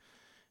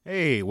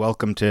Hey,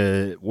 welcome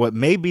to what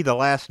may be the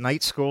last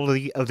night school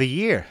of the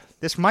year.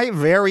 This might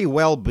very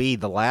well be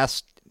the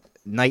last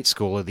night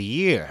school of the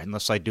year,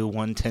 unless I do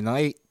one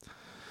tonight.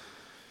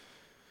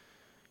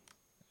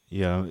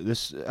 Yeah,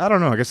 I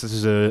don't know. I guess this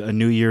is a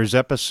New Year's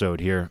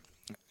episode here,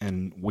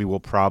 and we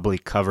will probably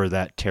cover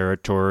that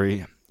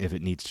territory if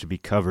it needs to be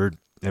covered.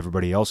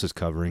 Everybody else is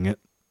covering it.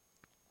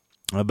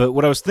 But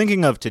what I was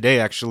thinking of today,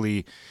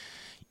 actually,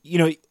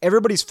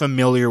 everybody's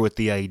familiar with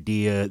the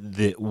idea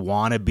that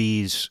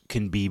wannabes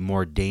can be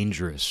more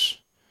dangerous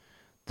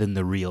than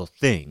the real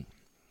thing.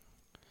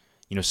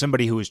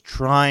 Somebody who is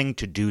trying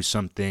to do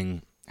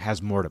something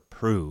has more to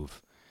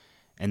prove,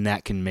 and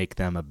that can make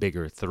them a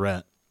bigger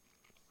threat.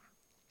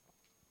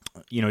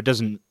 It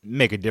doesn't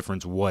make a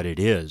difference what it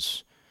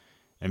is.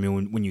 I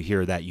mean, when you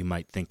hear that, you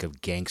might think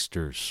of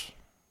gangsters.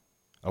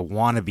 A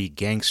wannabe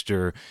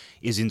gangster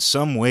is in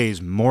some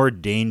ways more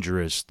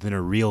dangerous than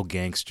a real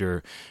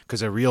gangster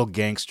because a real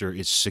gangster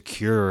is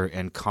secure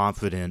and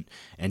confident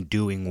and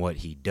doing what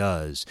he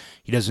does.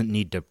 He doesn't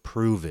need to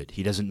prove it.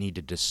 He doesn't need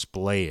to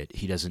display it.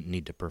 He doesn't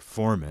need to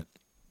perform it.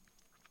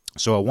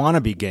 So a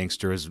wannabe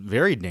gangster is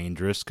very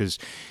dangerous because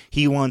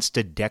he wants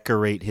to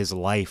decorate his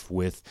life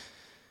with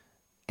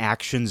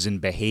actions and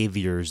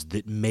behaviors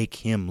that make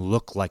him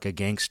look like a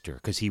gangster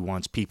because he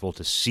wants people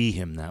to see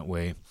him that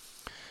way.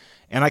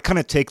 And I kind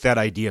of take that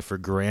idea for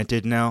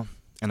granted now,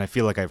 and I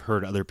feel like I've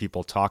heard other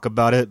people talk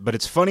about it, but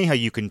it's funny how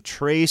you can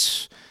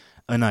trace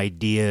an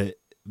idea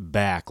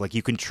back. Like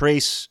you can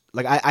trace,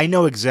 I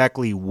know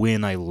exactly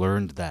when I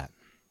learned that.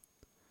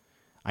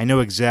 I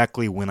know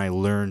exactly when I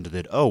learned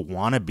that,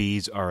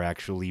 wannabes are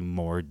actually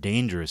more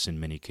dangerous in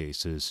many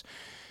cases.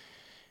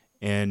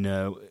 And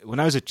when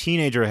I was a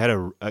teenager, I had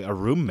a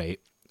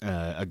roommate,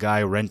 a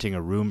guy renting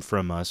a room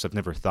from us. I've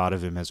never thought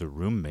of him as a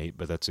roommate,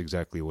 but that's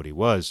exactly what he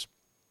was.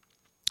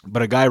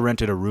 But a guy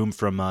rented a room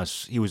from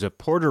us. He was a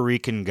Puerto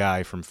Rican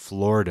guy from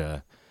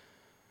Florida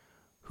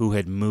who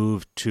had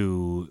moved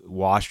to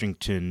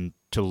Washington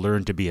to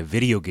learn to be a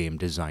video game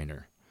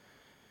designer.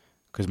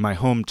 Because my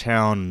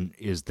hometown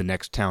is the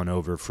next town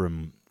over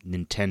from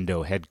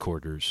Nintendo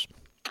headquarters.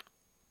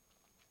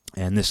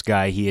 And this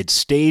guy, he had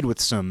stayed with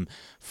some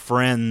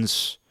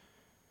friends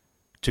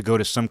to go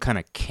to some kind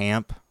of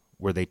camp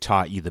where they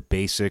taught you the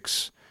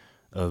basics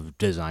of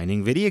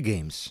designing video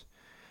games.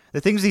 The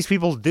things these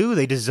people do,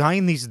 they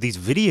design these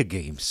video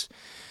games.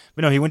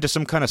 But no, he went to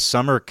some kind of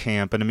summer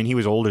camp, and I mean, he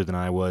was older than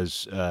I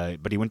was,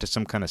 but he went to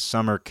some kind of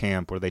summer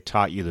camp where they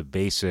taught you the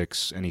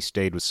basics, and he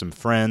stayed with some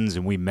friends,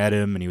 and we met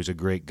him, and he was a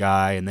great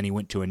guy, and then he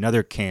went to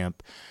another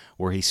camp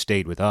where he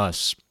stayed with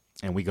us,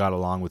 and we got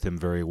along with him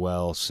very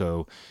well,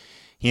 so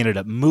he ended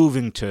up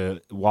moving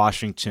to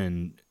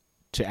Washington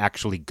to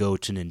actually go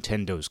to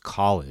Nintendo's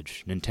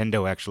college.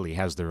 Nintendo actually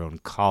has their own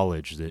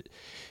college that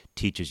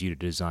teaches you to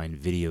design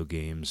video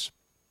games.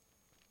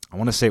 I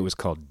want to say it was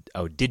called,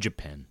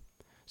 DigiPen.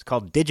 It's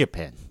called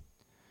DigiPen.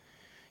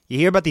 You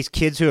hear about these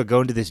kids who are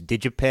going to this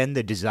DigiPen,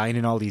 they're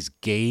designing all these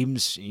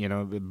games,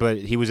 but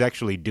he was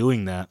actually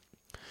doing that.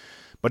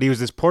 But he was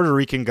this Puerto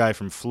Rican guy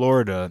from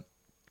Florida,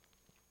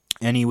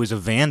 and he was a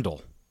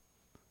vandal.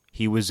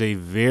 He was a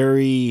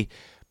very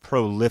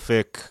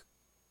prolific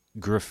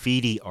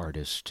graffiti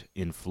artist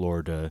in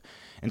Florida,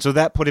 and so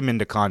that put him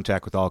into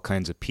contact with all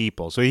kinds of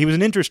people. So he was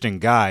an interesting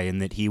guy in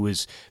that he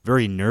was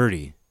very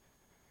nerdy.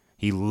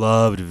 He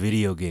loved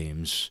video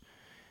games.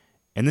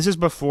 And this is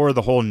before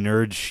the whole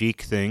nerd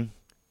chic thing.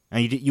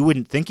 And you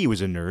wouldn't think he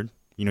was a nerd.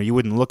 You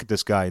wouldn't look at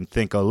this guy and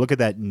think, oh, look at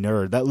that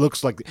nerd. That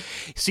looks like...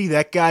 See,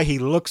 that guy, he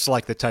looks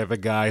like the type of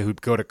guy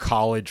who'd go to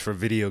college for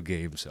video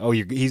games. Oh,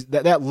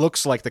 that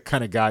looks like the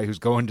kind of guy who's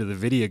going to the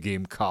video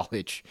game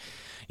college.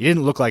 He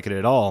didn't look like it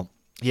at all.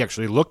 He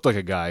actually looked like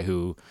a guy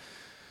who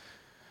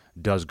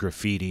does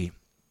graffiti.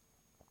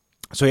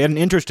 So he had an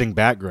interesting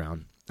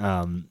background.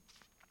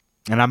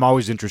 And I'm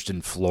always interested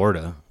in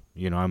Florida.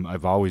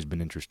 I've always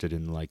been interested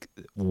in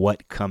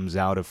what comes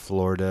out of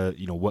Florida.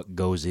 What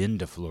goes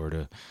into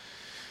Florida.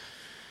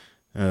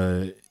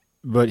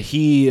 But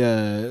he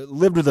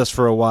lived with us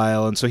for a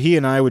while, and so he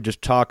and I would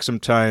just talk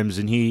sometimes.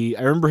 And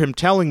I remember him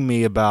telling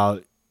me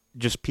about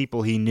just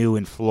people he knew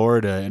in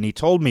Florida. And he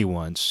told me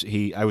once.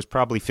 I was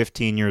probably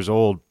 15 years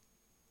old,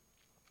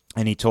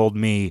 and he told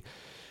me,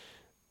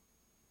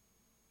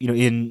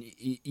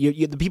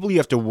 the people you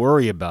have to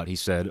worry about, he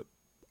said,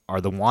 are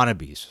the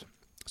wannabes.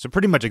 So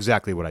pretty much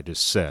exactly what I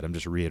just said. I'm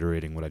just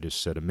reiterating what I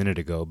just said a minute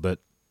ago, but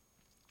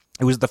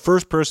it was the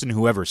first person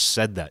who ever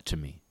said that to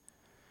me.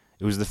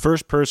 It was the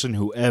first person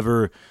who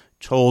ever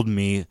told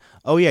me,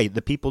 oh yeah,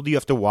 the people you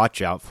have to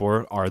watch out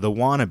for are the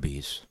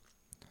wannabes.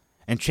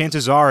 And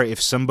chances are, if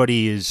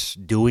somebody is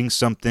doing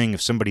something,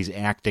 if somebody's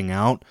acting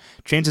out,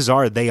 chances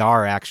are they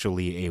are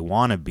actually a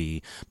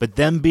wannabe. But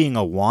them being a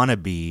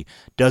wannabe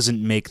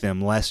doesn't make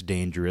them less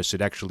dangerous.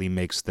 It actually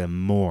makes them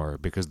more,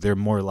 because they're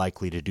more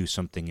likely to do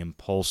something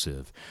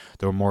impulsive.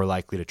 They're more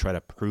likely to try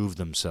to prove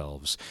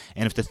themselves.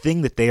 And if the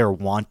thing that they are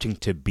wanting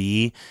to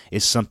be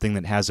is something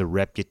that has a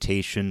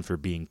reputation for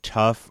being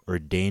tough or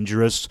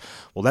dangerous,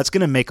 well, that's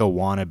going to make a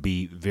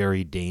wannabe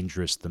very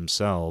dangerous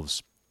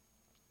themselves.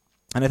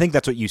 And I think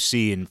that's what you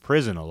see in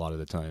prison a lot of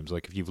the times.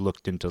 Like if you've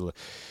looked into,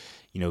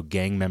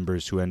 gang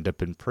members who end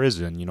up in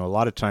prison, a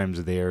lot of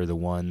times they're the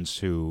ones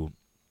who,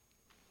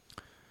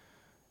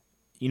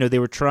 they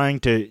were trying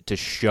to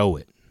show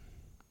it.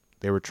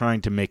 They were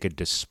trying to make a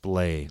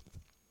display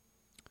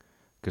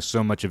because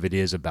so much of it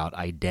is about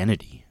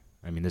identity.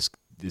 I mean, this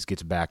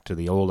gets back to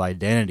the old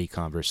identity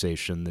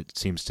conversation that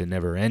seems to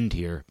never end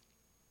here.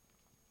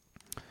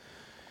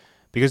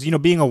 Because,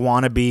 being a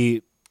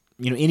wannabe,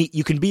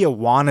 you can be a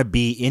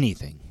wannabe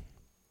anything.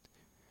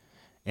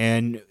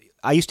 And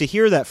I used to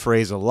hear that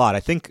phrase a lot. I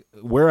think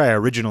where I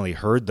originally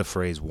heard the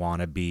phrase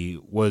wannabe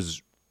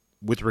was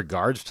with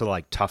regards to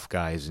like tough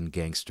guys and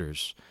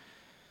gangsters.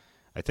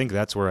 I think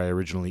that's where I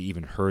originally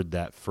even heard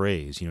that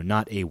phrase.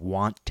 Not a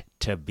want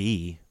to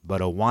be,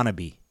 but a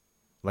wannabe.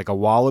 Like a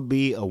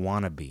wallaby, a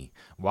wannabe.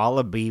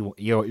 Wallaby,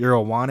 you're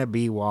a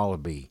wannabe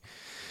wallaby.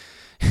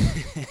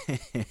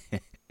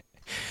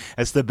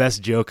 That's the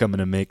best joke I'm going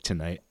to make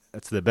tonight.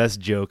 That's the best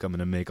joke I'm going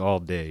to make all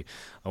day.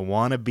 A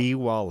wannabe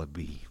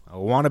wallaby. A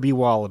wannabe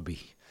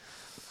wallaby.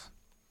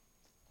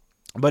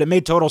 But it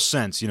made total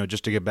sense,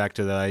 just to get back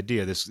to the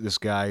idea. This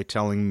guy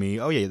telling me,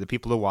 oh yeah, the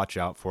people to watch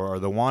out for are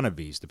the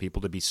wannabes. The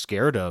people to be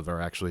scared of are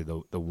actually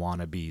the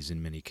wannabes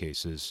in many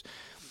cases.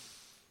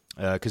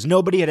 Because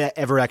nobody had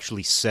ever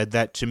actually said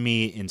that to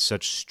me in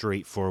such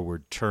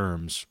straightforward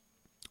terms.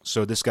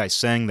 So this guy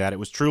saying that, it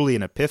was truly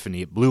an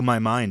epiphany. It blew my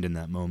mind in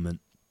that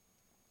moment.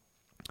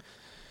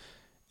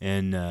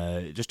 And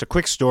just a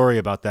quick story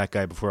about that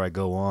guy before I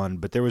go on.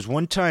 But there was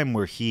one time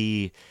where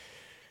he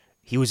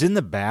was in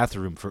the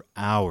bathroom for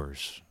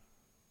hours.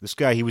 This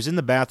guy, he was in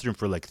the bathroom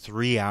for like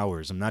 3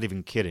 hours. I'm not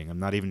even kidding. I'm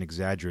not even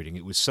exaggerating.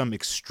 It was some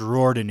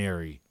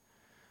extraordinary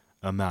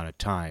amount of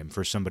time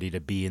for somebody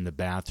to be in the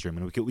bathroom.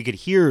 And we could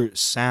hear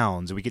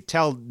sounds, and we could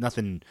tell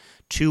nothing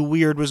too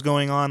weird was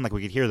going on. Like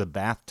we could hear the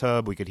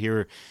bathtub. We could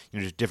hear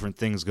just different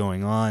things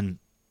going on.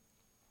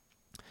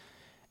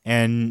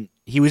 And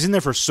he was in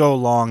there for so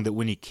long that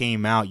when he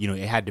came out,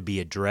 it had to be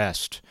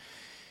addressed.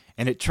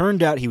 And it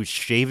turned out he was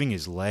shaving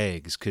his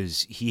legs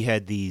because he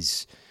had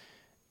these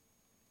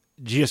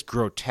just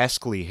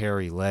grotesquely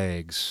hairy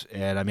legs.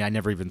 And I mean, I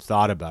never even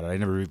thought about it. I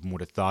never even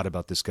would have thought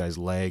about this guy's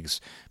legs,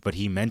 but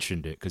he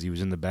mentioned it because he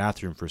was in the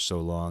bathroom for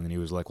so long. And he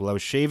was like, well, I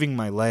was shaving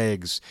my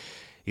legs.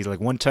 He's like,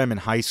 one time in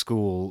high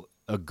school,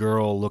 I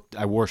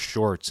wore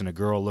shorts and a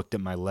girl looked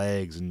at my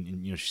legs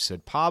and she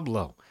said,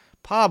 Pablo,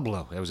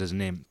 that was his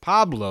name.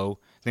 Pablo,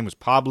 his name was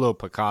Pablo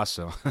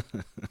Picasso.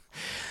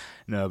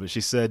 No, but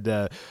she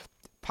said,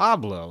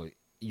 Pablo,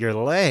 your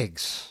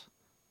legs.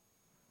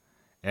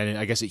 And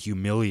I guess it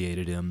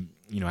humiliated him,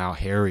 how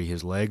hairy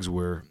his legs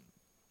were.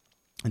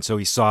 And so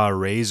he saw a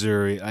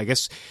razor. I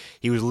guess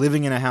he was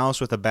living in a house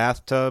with a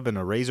bathtub and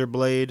a razor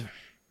blade.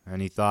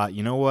 And he thought,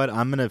 you know what,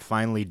 I'm going to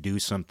finally do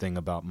something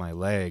about my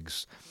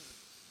legs.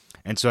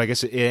 And so I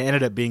guess it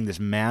ended up being this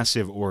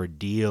massive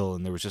ordeal,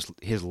 and there was just,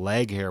 his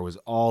leg hair was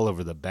all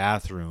over the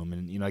bathroom.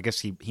 And, I guess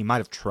he might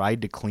have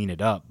tried to clean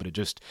it up, but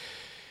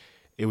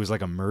it was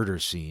like a murder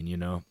scene,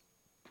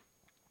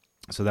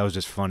 So that was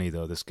just funny,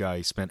 though. This guy,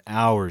 he spent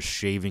hours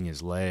shaving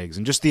his legs.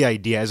 And just the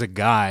idea, as a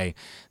guy,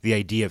 the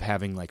idea of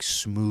having, like,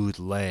 smooth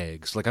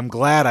legs. Like, I'm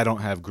glad I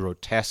don't have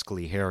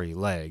grotesquely hairy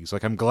legs.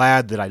 Like, I'm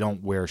glad that I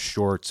don't wear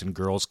shorts and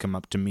girls come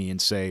up to me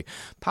and say,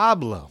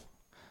 Pablo.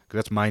 Because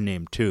that's my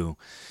name, too.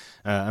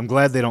 I'm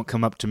glad they don't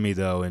come up to me,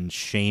 though, and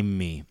shame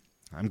me.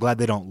 I'm glad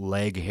they don't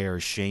leg hair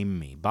shame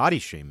me. Body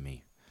shame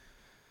me.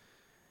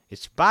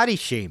 It's body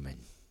shaming.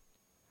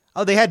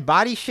 Oh, they had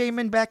body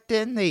shaming back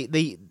then?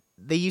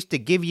 They used to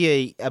give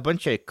you a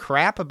bunch of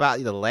crap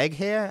about the leg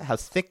hair, how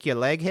thick your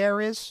leg hair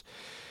is.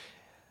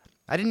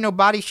 I didn't know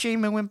body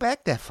shaming went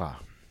back that far.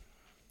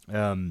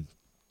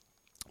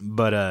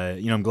 But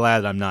I'm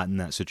glad I'm not in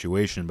that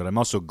situation, but I'm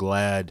also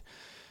glad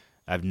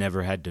I've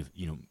never had to,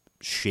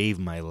 shave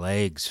my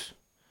legs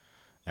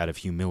out of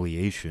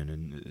humiliation,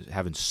 and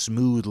having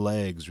smooth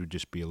legs would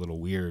just be a little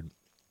weird.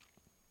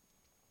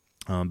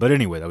 But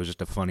anyway, that was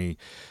just a funny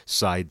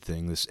side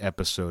thing, this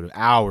episode of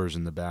hours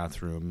in the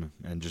bathroom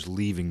and just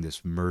leaving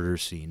this murder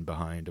scene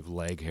behind of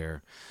leg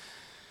hair.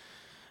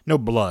 No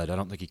blood. I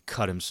don't think he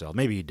cut himself.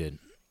 Maybe he did.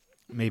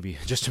 Maybe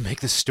just to make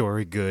this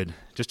story good,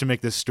 just to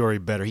make this story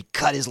better. He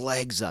cut his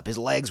legs up. His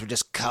legs were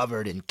just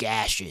covered in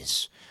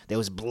gashes. There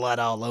was blood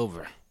all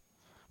over.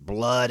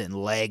 Blood and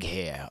leg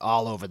hair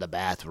all over the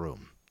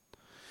bathroom.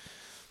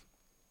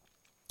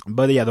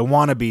 But yeah, the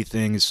wannabe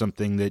thing is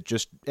something that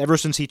just, ever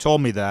since he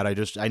told me that,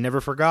 I never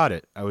forgot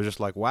it. I was just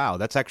like, wow,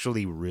 that's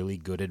actually really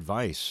good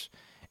advice.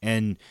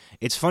 And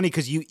it's funny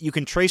because you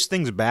can trace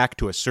things back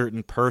to a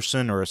certain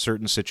person or a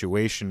certain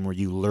situation where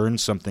you learn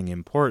something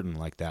important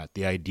like that.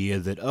 The idea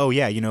that, oh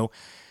yeah,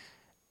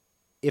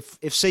 if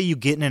say you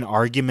get in an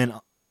argument,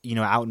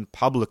 out in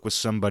public with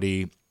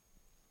somebody,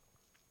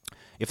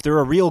 if they're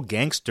a real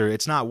gangster,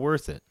 it's not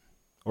worth it.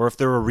 Or if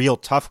they're a real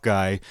tough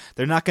guy,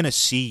 they're not going to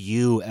see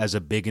you as a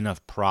big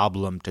enough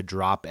problem to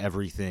drop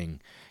everything.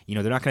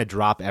 They're not going to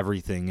drop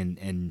everything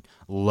and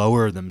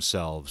lower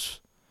themselves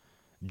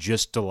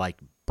just to,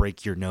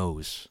 break your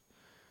nose.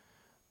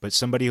 But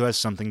somebody who has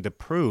something to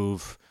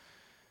prove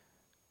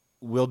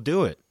will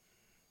do it.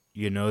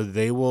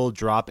 They will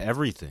drop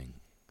everything.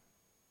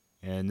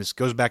 And this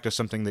goes back to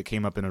something that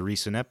came up in a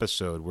recent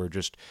episode where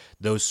just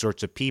those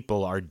sorts of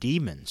people are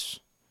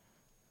demons.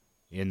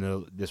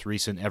 In this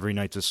recent Every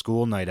Night's a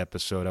School Night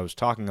episode, I was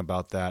talking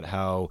about that,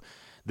 how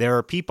there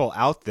are people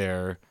out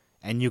there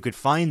and you could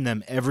find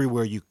them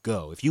everywhere you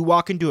go. If you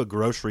walk into a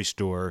grocery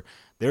store,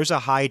 there's a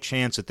high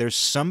chance that there's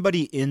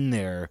somebody in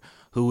there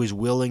who is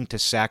willing to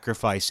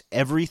sacrifice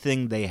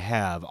everything they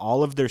have,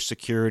 all of their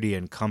security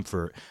and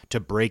comfort, to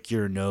break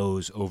your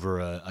nose over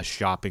a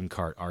shopping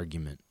cart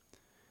argument.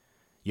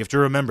 You have to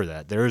remember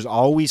that. There is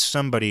always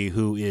somebody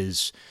who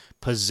is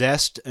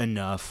possessed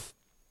enough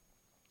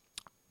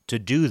to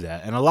do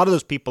that. And a lot of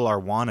those people are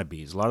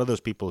wannabes. A lot of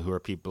those people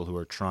who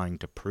are trying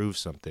to prove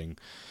something.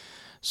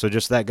 So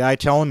just that guy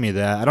telling me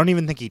that, I don't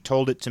even think he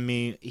told it to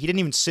me. He didn't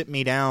even sit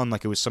me down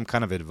like it was some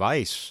kind of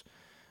advice,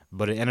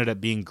 but it ended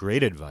up being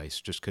great advice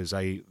just because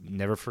I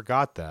never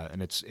forgot that.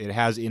 And it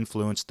has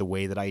influenced the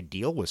way that I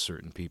deal with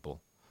certain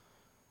people.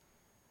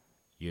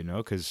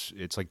 Because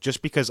it's like,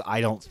 just because I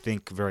don't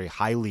think very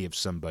highly of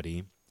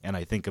somebody and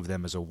I think of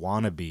them as a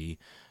wannabe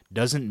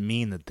doesn't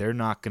mean that they're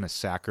not going to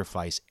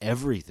sacrifice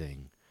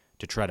everything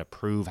to try to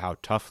prove how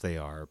tough they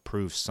are, or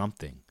prove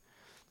something.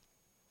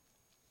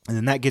 And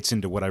then that gets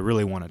into what I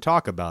really want to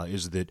talk about,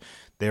 is that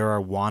there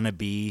are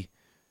wannabe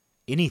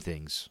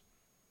anythings.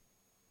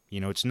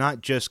 It's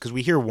not just because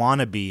we hear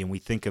wannabe and we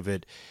think of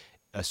it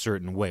a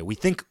certain way. We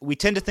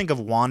tend to think of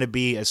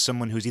wannabe as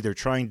someone who's either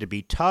trying to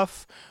be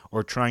tough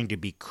or trying to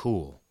be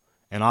cool.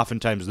 And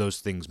oftentimes those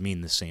things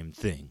mean the same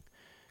thing.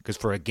 Because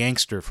for a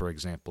gangster, for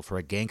example,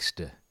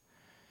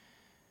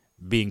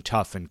 being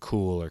tough and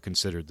cool are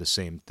considered the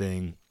same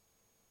thing.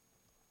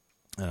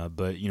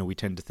 But we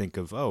tend to think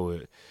of,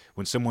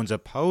 when someone's a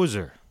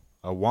poser,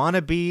 a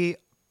wannabe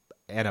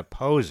and a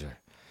poser,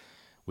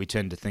 we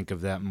tend to think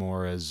of that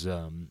more as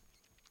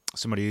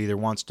somebody who either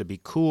wants to be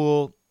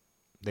cool,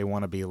 they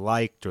want to be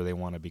liked, or they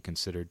want to be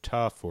considered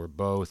tough, or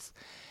both.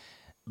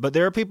 But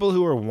there are people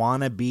who are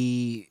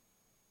wannabe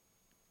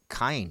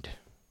kind.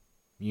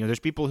 There's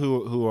people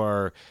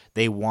who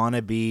they want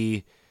to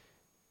be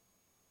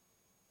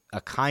a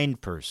kind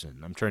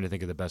person. I'm trying to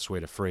think of the best way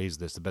to phrase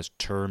this, the best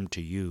term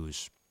to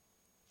use.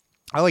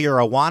 Oh, you're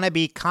a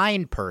wannabe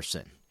kind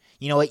person.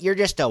 You know what? You're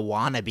just a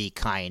wannabe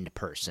kind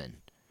person.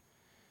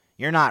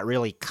 You're not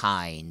really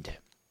kind.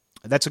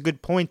 That's a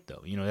good point,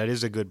 though. That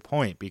is a good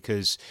point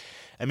because,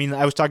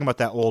 I was talking about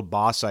that old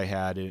boss I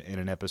had in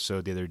an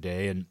episode the other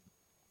day, and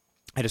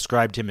I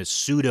described him as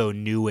pseudo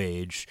New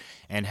Age,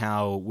 and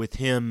how with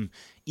him,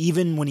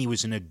 even when he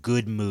was in a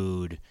good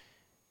mood,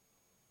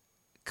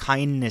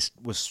 kindness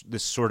was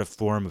this sort of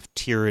form of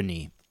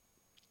tyranny.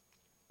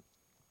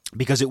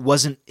 Because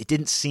it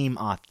didn't seem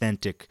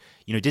authentic.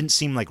 It didn't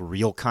seem like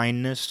real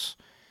kindness.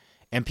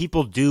 And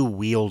people do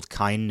wield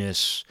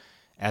kindness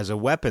as a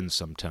weapon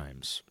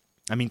sometimes.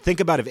 Think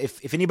about it.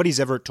 If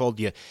anybody's ever told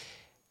you,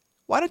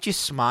 why don't you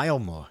smile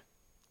more?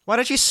 Why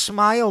don't you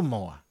smile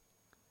more?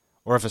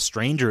 Or if a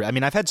stranger,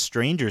 I've had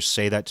strangers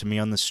say that to me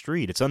on the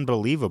street. It's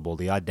unbelievable,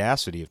 the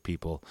audacity of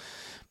people.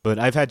 But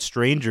I've had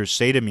strangers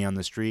say to me on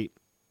the street,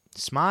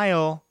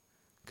 smile.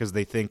 Because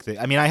they think that,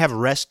 I have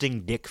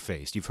resting dick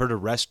face. You've heard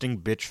of resting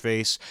bitch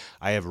face?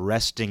 I have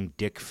resting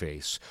dick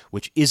face,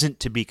 which isn't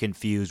to be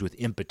confused with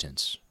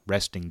impotence,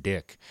 resting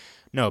dick.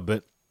 No,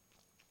 but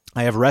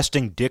I have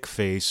resting dick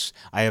face.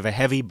 I have a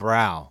heavy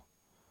brow,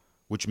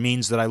 which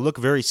means that I look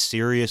very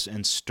serious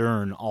and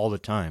stern all the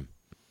time.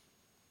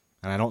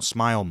 And I don't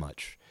smile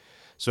much.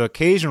 So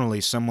occasionally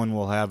someone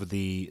will have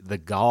the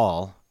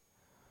gall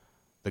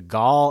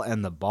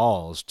and the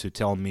balls to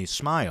tell me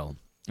smile.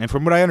 And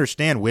from what I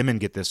understand, women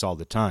get this all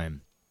the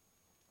time.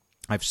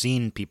 I've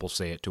seen people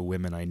say it to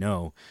women I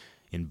know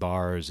in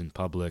bars, in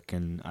public,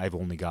 and I've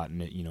only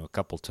gotten it, a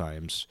couple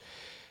times.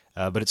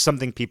 But it's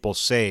something people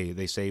say.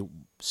 They say,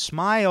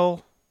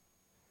 smile.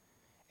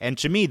 And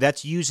to me,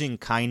 that's using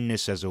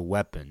kindness as a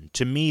weapon.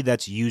 To me,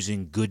 that's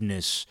using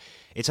goodness.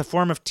 It's a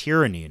form of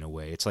tyranny in a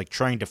way. It's like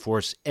trying to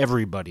force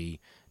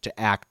everybody to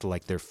act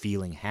like they're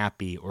feeling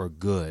happy or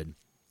good.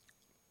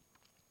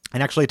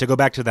 And actually, to go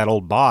back to that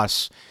old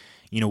boss,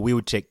 we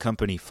would take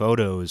company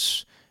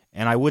photos,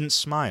 and I wouldn't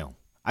smile.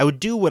 I would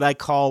do what I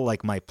call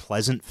like my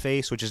pleasant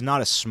face, which is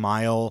not a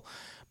smile,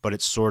 but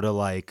it's sort of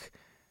like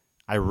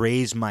I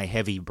raise my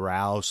heavy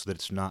brow so that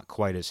it's not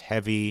quite as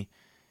heavy,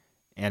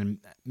 and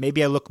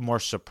maybe I look more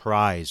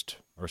surprised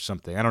or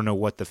something. I don't know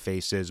what the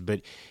face is,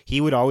 but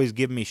he would always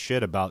give me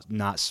shit about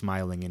not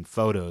smiling in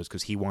photos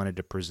because he wanted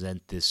to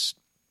present this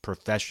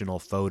professional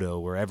photo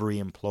where every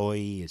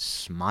employee is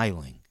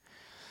smiling.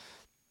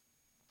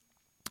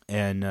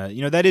 And,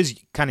 that is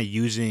kind of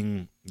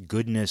using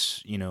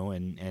goodness,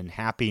 and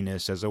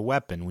happiness as a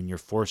weapon when you're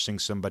forcing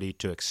somebody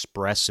to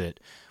express it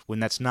when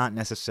that's not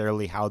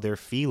necessarily how they're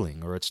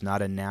feeling or it's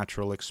not a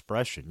natural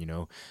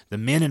expression. The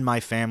men in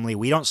my family,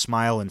 we don't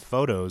smile in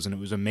photos, and it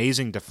was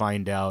amazing to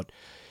find out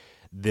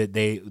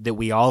that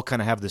we all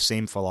kind of have the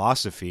same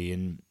philosophy,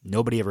 and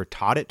nobody ever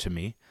taught it to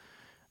me.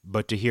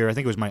 But to hear, I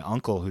think it was my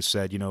uncle who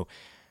said,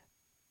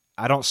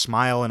 I don't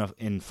smile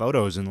in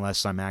photos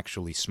unless I'm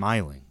actually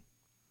smiling.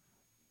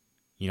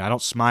 I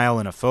don't smile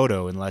in a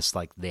photo unless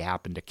like they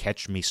happen to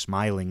catch me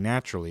smiling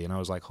naturally. And I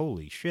was like,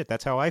 holy shit,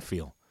 that's how I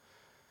feel.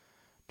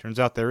 Turns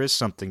out there is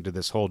something to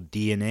this whole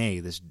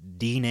this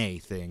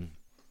DNA thing.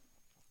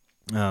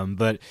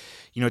 But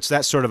it's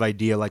that sort of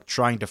idea, like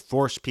trying to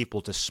force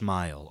people to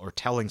smile or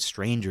telling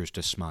strangers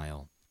to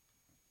smile.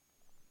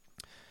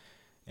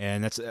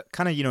 And that's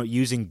kind of,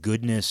 using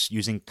goodness,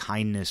 using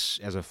kindness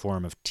as a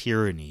form of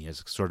tyranny,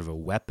 as sort of a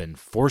weapon,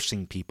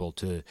 forcing people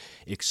to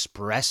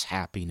express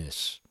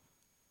happiness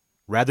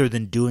rather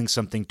than doing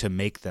something to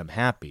make them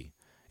happy.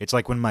 It's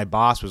like when my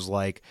boss was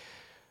like,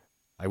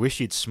 I wish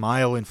you'd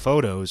smile in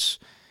photos.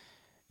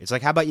 It's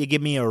like, how about you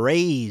give me a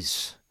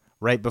raise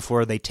right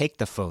before they take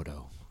the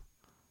photo?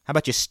 How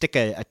about you stick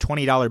a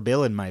 $20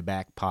 bill in my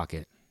back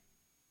pocket?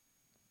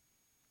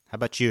 How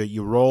about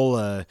you roll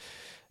a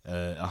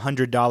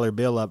 $100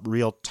 bill up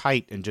real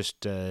tight and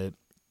just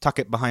tuck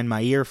it behind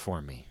my ear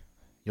for me?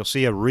 You'll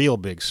see a real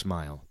big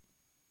smile.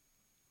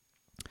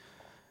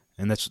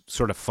 And that's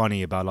sort of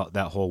funny about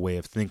that whole way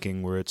of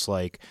thinking, where it's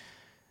like,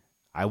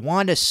 I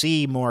want to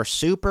see more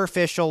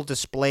superficial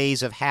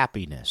displays of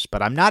happiness,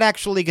 but I'm not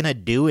actually going to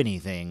do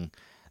anything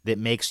that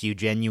makes you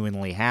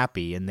genuinely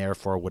happy and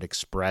therefore would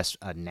express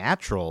a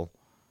natural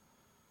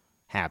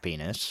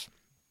happiness.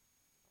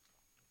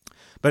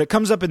 But it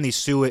comes up in these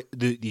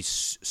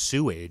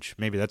sewage.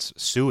 Maybe that's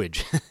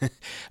sewage. I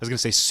was going to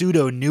say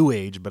pseudo-new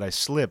age, but I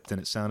slipped and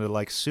it sounded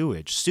like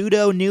sewage.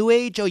 Pseudo-new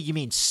age? Oh, you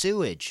mean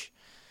sewage.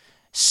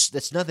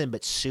 That's nothing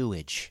but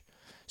sewage.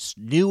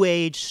 New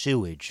age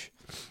sewage.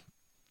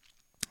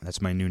 That's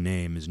my new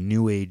name, is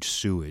New Age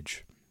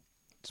Sewage.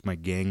 It's my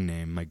gang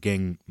name, my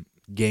gang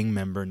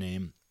member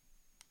name.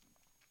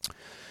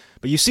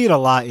 But you see it a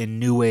lot in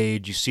New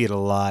Age. You see it a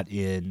lot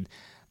in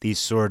these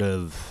sort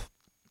of,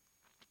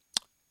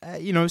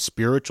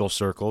 spiritual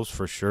circles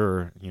for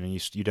sure.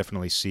 You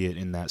definitely see it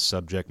in that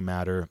subject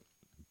matter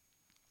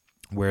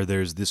where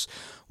there's this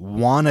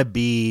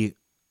wannabe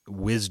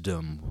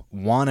wisdom,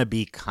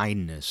 wannabe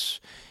kindness.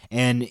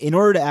 And in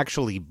order to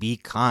actually be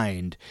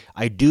kind,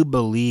 I do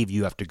believe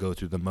you have to go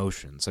through the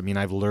motions. I mean,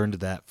 I've learned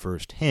that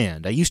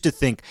firsthand. I used to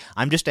think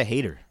I'm just a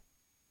hater.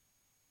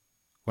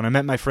 When I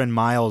met my friend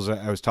Miles,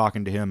 I was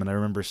talking to him, and I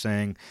remember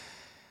saying,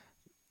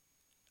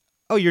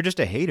 oh, you're just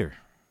a hater.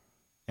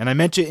 And I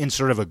meant it in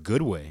sort of a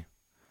good way.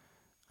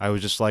 I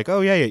was just like,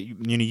 oh, yeah,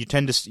 you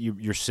tend to,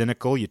 you're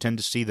cynical. You tend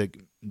to see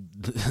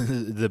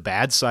the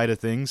bad side of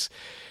things.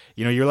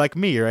 You're like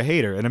me, you're a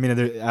hater. And I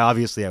mean,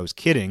 obviously I was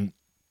kidding,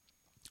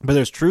 but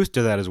there's truth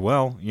to that as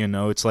well.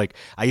 It's like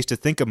I used to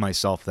think of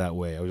myself that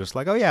way. I was just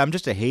like, oh yeah, I'm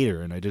just a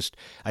hater, and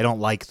I don't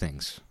like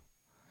things.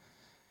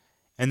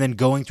 And then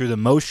going through the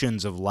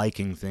motions of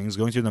liking things,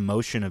 going through the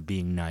motion of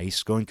being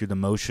nice, going through the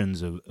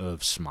motions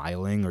of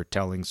smiling or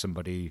telling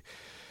somebody,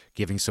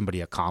 giving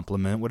somebody a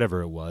compliment,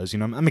 whatever it was.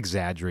 I'm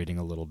exaggerating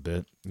a little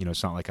bit.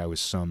 It's not like I was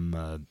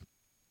some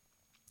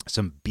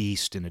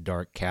beast in a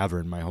dark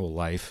cavern my whole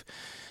life.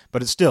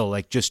 But it's still,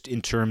 like, just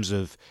in terms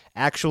of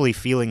actually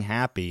feeling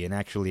happy and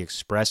actually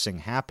expressing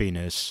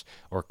happiness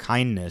or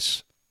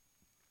kindness,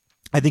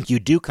 I think you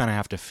do kind of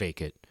have to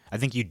fake it. I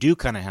think you do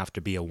kind of have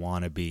to be a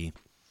wannabe.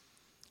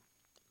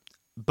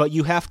 But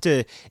you have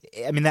to,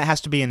 that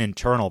has to be an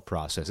internal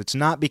process. It's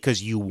not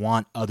because you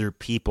want other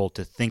people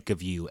to think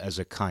of you as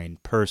a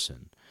kind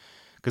person.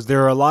 Because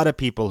there are a lot of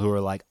people who are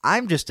like,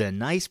 I'm just a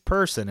nice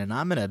person, and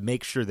I'm going to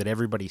make sure that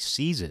everybody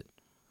sees it.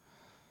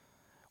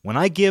 When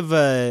I give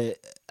a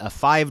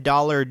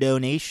 $5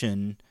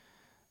 donation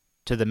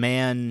to the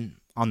man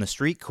on the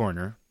street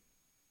corner,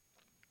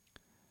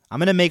 I'm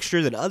going to make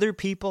sure that other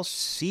people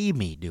see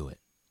me do it.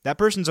 That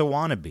person's a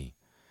wannabe.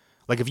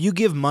 Like if you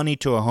give money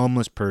to a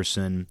homeless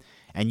person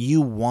and you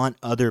want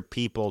other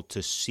people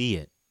to see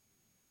it,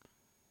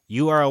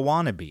 you are a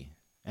wannabe.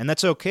 And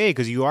that's okay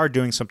because you are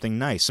doing something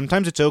nice.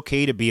 Sometimes it's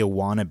okay to be a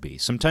wannabe.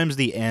 Sometimes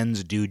the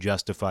ends do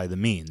justify the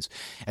means.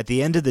 At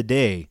the end of the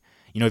day,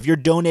 if you're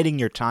donating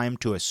your time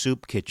to a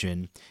soup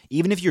kitchen,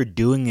 even if you're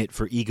doing it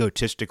for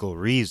egotistical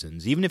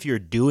reasons, even if you're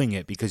doing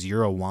it because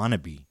you're a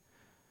wannabe,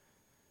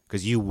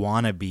 because you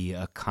want to be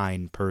a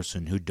kind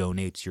person who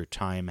donates your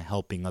time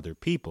helping other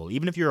people,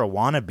 even if you're a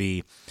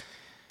wannabe,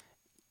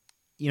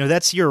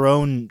 that's your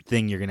own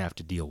thing you're going to have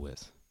to deal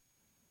with.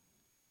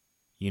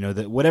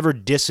 That whatever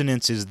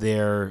dissonance is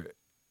there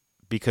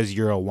because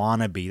you're a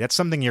wannabe, that's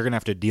something you're going to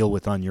have to deal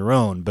with on your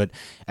own. But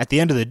at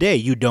the end of the day,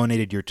 you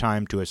donated your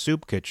time to a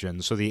soup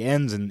kitchen, so the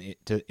ends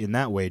in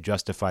that way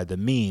justify the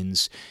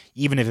means,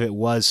 even if it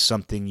was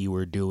something you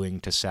were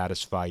doing to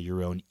satisfy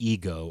your own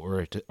ego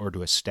or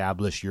to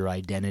establish your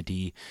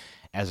identity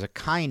as a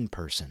kind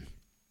person.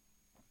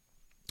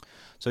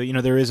 So,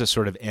 there is a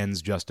sort of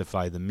ends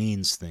justify the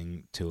means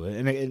thing to it,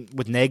 and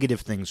with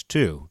negative things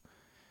too.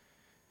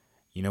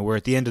 Where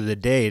at the end of the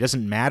day, it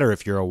doesn't matter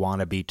if you're a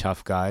wannabe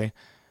tough guy,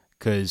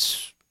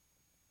 because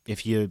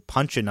if you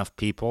punch enough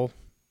people,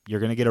 you're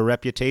going to get a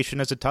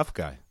reputation as a tough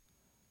guy,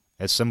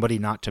 as somebody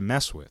not to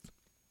mess with.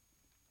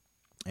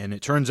 And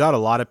it turns out a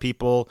lot of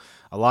people,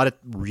 a lot of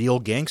real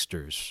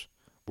gangsters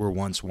were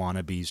once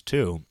wannabes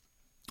too.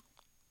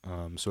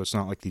 So it's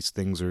not like these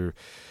things are,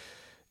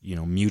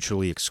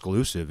 mutually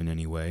exclusive in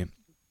any way.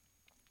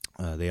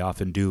 They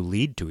often do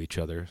lead to each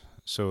other.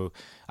 So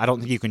I don't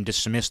think you can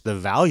dismiss the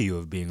value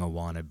of being a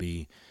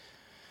wannabe,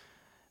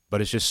 but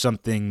it's just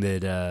something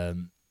that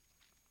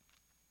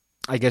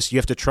I guess you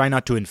have to try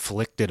not to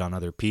inflict it on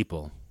other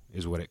people,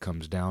 is what it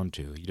comes down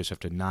to. You just have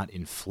to not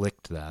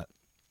inflict that,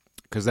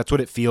 because that's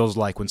what it feels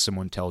like when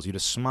someone tells you to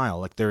smile,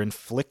 like they're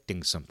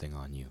inflicting something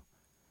on you.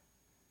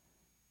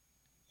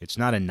 It's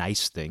not a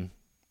nice thing.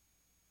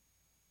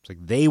 It's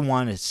like they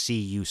want to see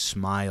you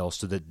smile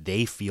so that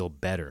they feel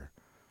better.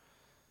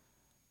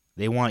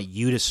 They want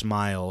you to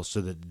smile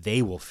so that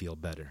they will feel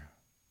better.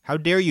 How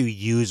dare you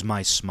use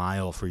my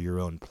smile for your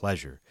own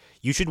pleasure?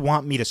 You should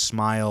want me to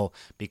smile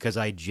because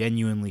I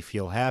genuinely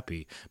feel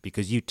happy,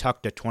 because you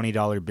tucked a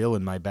 $20 bill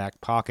in my back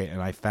pocket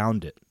and I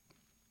found it.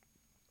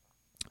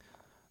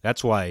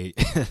 That's why,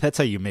 that's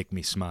how you make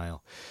me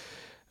smile.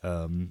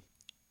 At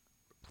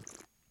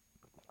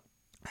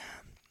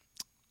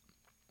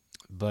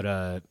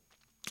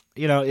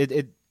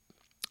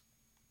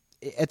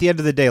the end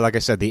of the day, like I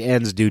said, the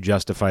ends do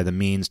justify the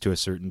means to a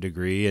certain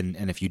degree,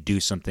 and if you do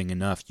something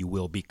enough, you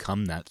will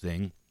become that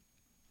thing.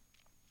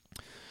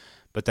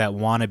 But that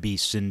wannabe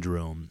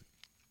syndrome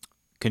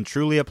can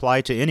truly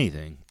apply to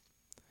anything.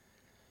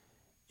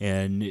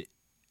 And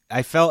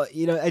I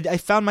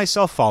found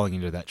myself falling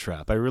into that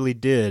trap. I really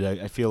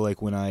did. I feel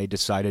like when I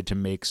decided to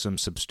make some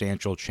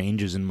substantial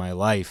changes in my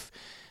life,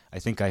 I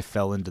think I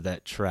fell into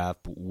that trap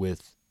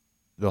with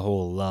the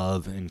whole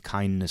love and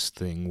kindness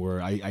thing,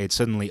 where I had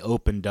suddenly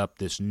opened up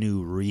this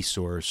new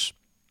resource.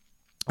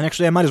 And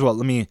actually, I might as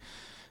well, I'm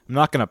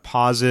not going to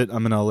pause it.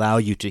 I'm going to allow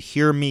you to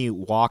hear me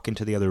walk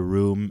into the other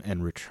room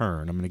and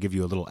return. I'm going to give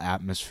you a little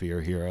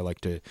atmosphere here.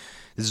 This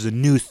is a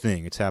new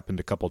thing. It's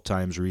happened a couple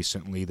times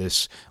recently,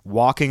 this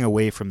walking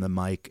away from the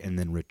mic and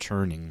then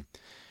returning.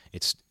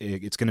 It's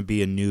going to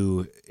be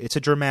it's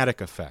a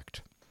dramatic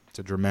effect. It's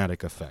a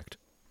dramatic effect.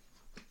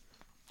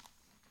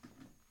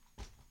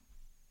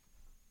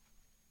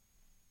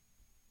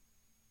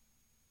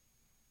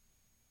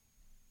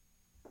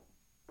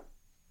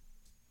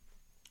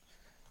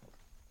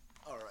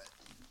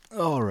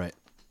 All right.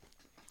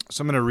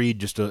 So I'm going to read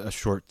just a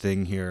short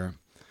thing here.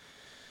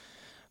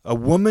 A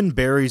woman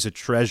buries a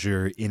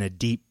treasure in a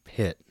deep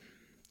pit,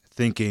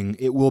 thinking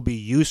it will be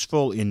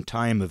useful in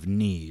time of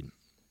need.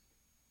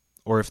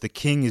 Or if the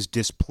king is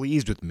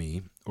displeased with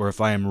me, or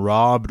if I am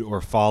robbed or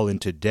fall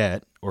into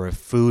debt, or if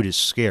food is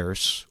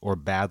scarce, or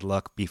bad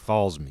luck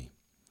befalls me.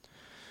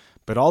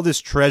 But all this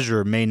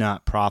treasure may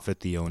not profit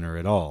the owner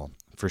at all,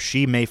 for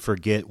she may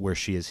forget where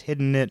she has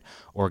hidden it,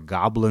 or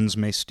goblins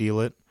may steal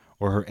it,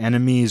 or her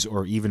enemies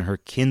or even her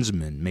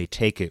kinsmen may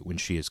take it when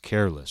she is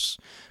careless.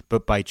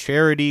 But by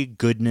charity,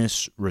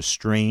 goodness,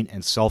 restraint,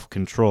 and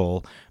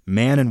self-control,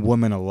 man and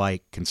woman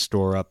alike can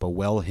store up a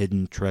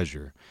well-hidden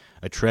treasure,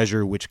 a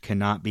treasure which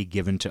cannot be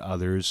given to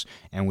others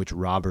and which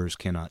robbers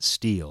cannot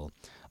steal.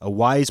 A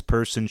wise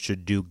person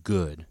should do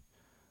good.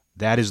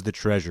 That is the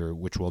treasure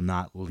which will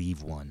not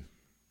leave one.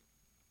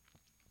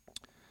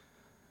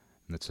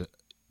 And that's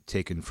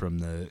taken from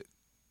the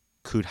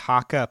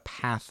Kudhaka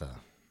Patha.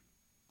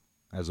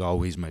 As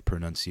always, my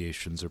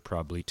pronunciations are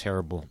probably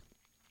terrible.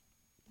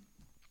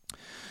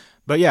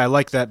 But yeah, I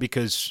like that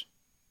because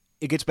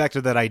it gets back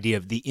to that idea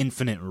of the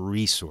infinite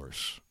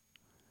resource,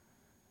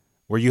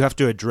 where you have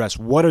to address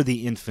what are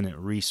the infinite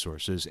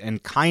resources,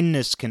 and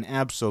kindness can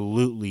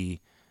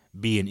absolutely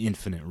be an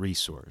infinite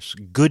resource.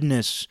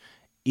 Goodness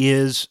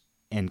is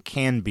and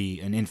can be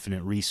an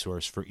infinite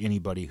resource for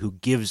anybody who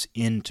gives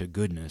in to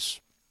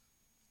goodness.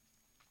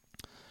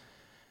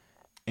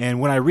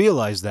 And when I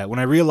realized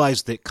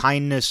that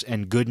kindness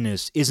and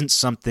goodness isn't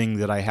something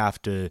that I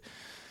have to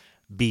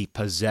be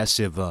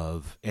possessive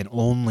of and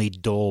only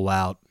dole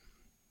out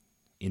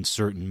in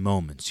certain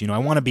moments. I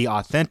want to be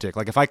authentic.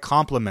 Like if I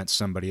compliment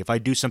somebody, if I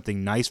do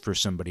something nice for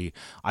somebody,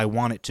 I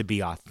want it to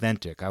be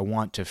authentic. I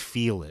want to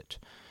feel it.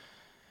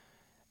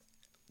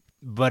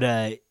 But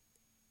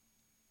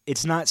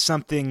it's not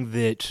something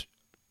that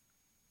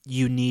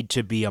you need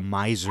to be a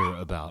miser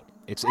about.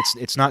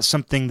 It's not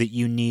something that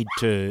you need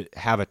to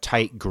have a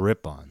tight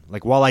grip on.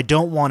 Like, while I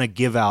don't want to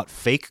give out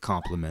fake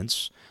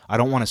compliments, I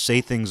don't want to say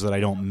things that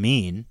I don't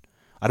mean,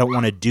 I don't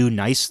want to do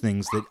nice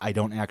things that I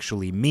don't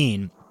actually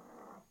mean.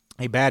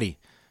 Hey, Batty,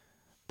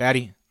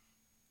 come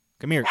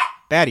here.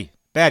 Batty.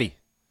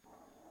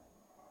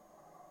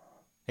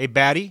 Hey,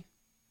 Batty.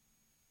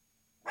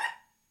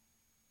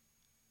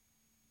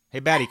 Hey,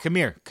 Batty, come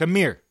here.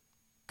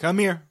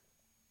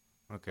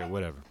 Okay,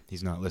 whatever.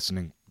 He's not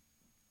listening.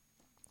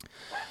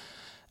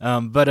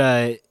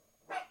 Hey.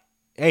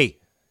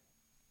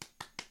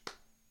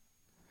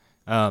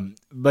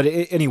 But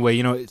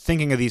anyway,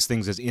 thinking of these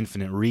things as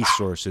infinite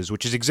resources,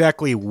 which is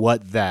exactly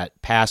what that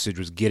passage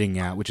was getting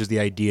at, which is the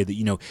idea that,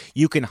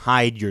 you can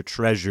hide your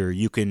treasure,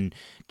 you can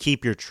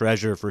keep your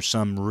treasure for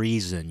some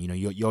reason.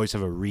 You always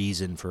have a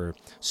reason for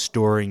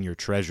storing your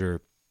treasure,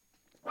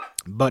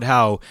 but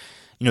how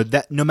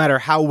that no matter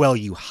how well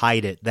you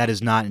hide it, that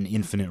is not an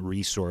infinite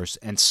resource,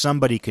 and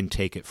somebody can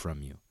take it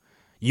from you.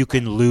 You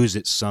can lose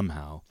it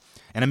somehow.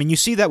 And I mean, you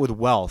see that with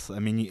wealth. I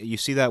mean, you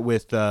see that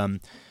with,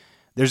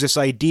 there's this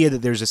idea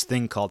that there's this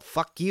thing called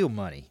fuck you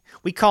money.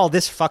 We call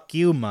this fuck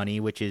you money,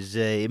 which is,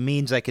 it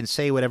means I can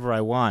say whatever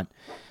I want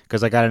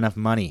because I got enough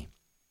money.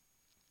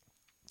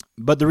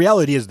 But the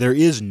reality is there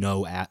is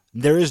no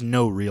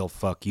real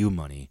fuck you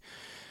money.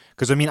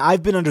 Because, I mean,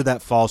 I've been under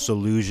that false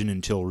illusion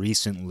until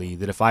recently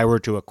that if I were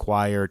to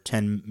acquire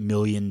 10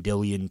 million,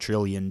 dillion,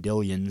 trillion,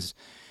 dillions,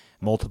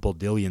 multiple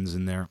dillions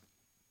in there.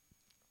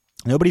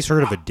 Nobody's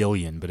heard of a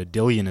dillion, but a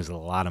dillion is a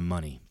lot of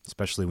money,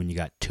 especially when you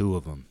got two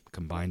of them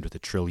combined with a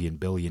trillion,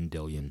 billion,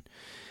 dillion.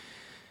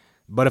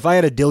 But if I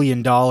had $1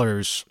 billion,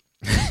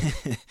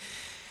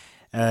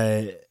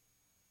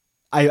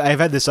 I've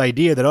had this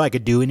idea that, I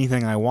could do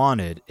anything I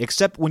wanted,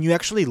 except when you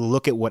actually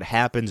look at what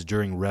happens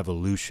during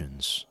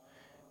revolutions.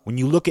 When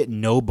you look at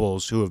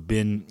nobles who have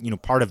been,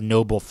 part of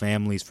noble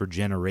families for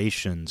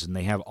generations, and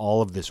they have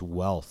all of this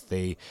wealth,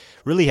 they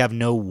really have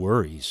no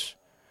worries.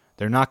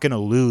 They're not going to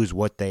lose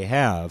what they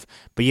have,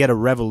 but yet a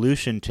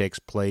revolution takes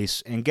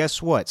place, and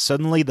guess what?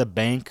 Suddenly the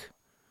bank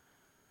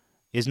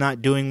is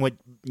not doing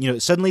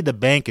suddenly the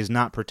bank is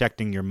not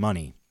protecting your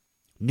money.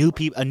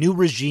 A new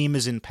regime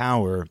is in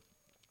power,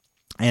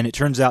 and it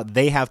turns out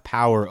they have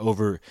power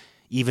over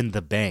even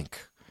the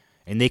bank,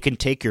 and they can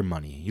take your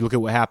money. You look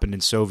at what happened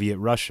in Soviet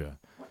Russia.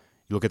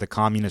 You look at the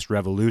communist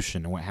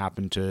revolution and what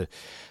happened to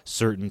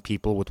certain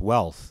people with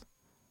wealth,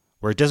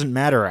 where it doesn't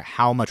matter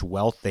how much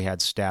wealth they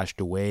had stashed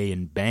away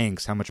in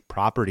banks, how much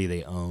property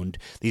they owned,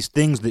 these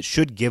things that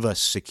should give us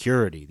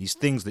security, these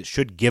things that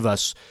should give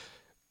us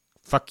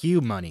fuck you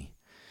money.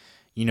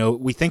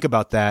 We think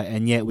about that,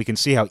 and yet we can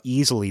see how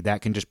easily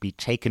that can just be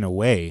taken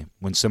away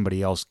when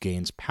somebody else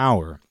gains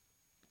power.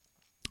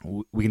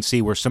 We can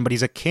see where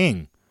somebody's a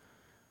king,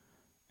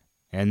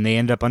 and they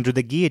end up under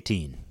the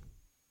guillotine.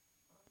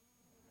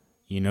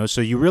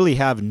 So you really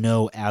have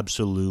no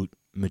absolute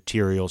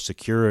material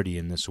security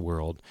in this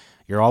world.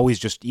 You're always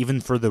just,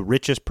 even for the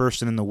richest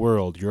person in the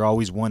world, you're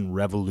always one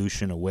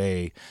revolution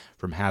away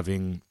from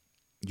having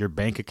your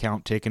bank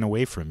account taken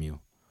away from you,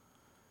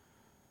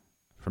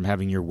 from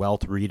having your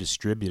wealth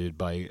redistributed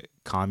by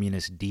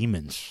communist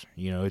demons.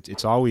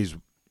 It's always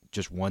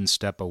just one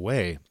step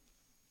away.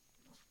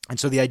 And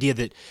so the idea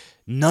that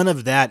none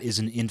of that is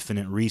an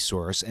infinite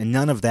resource and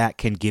none of that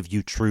can give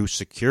you true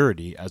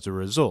security as a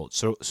result.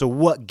 So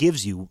what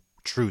gives you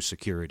true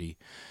security?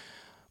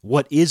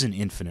 What is an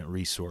infinite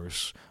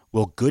resource?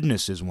 Well,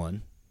 goodness is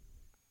one.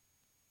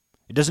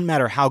 It doesn't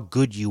matter how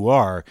good you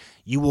are,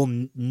 you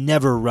will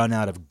never run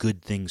out of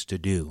good things to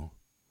do.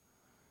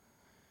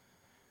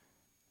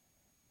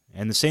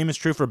 And the same is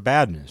true for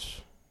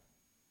badness.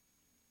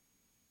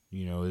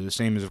 The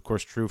same is, of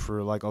course, true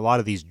for like a lot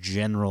of these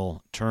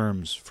general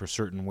terms for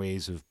certain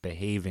ways of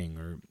behaving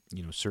or,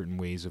 certain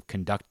ways of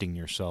conducting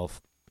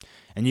yourself.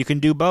 And you can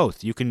do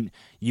both. You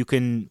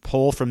can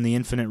pull from the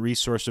infinite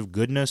resource of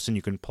goodness and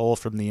you can pull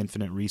from the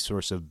infinite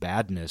resource of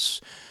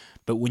badness.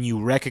 But when you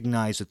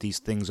recognize that these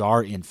things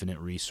are infinite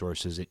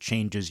resources, it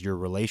changes your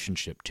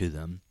relationship to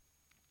them.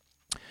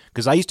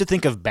 Because I used to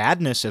think of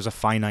badness as a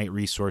finite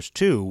resource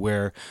too,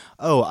 where,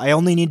 I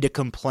only need to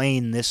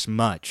complain this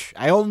much.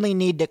 I only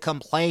need to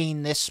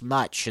complain this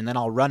much, and then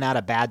I'll run out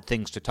of bad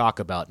things to talk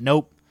about.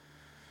 Nope.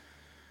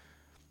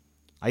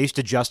 I used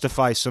to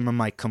justify some of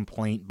my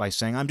complaint by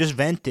saying, I'm just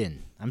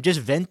venting.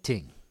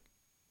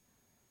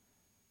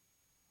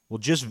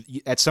 Well,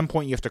 at some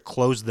point you have to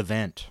close the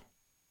vent.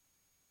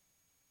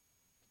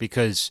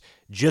 Because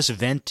just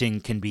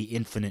venting can be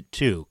infinite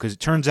too. Because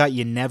it turns out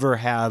you never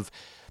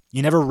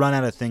run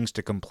out of things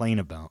to complain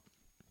about,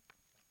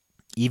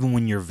 even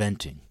when you're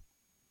venting.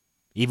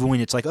 Even when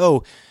it's like,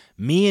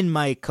 me and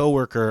my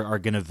coworker are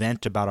going to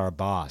vent about our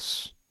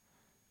boss,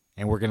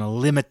 and we're going to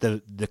limit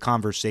the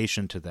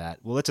conversation to that.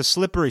 Well, it's a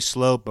slippery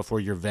slope before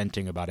you're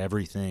venting about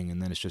everything,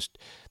 and then it's just,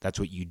 that's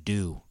what you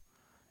do,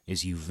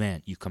 is you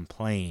vent, you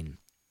complain.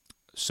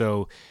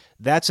 So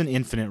that's an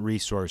infinite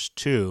resource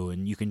too,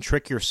 and you can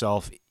trick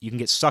yourself. You can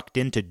get sucked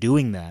into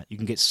doing that. You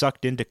can get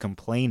sucked into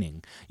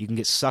complaining. You can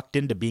get sucked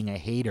into being a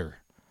hater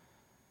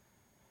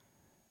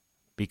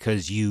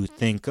because you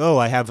think,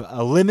 I have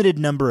a limited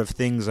number of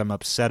things I'm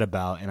upset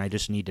about and I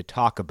just need to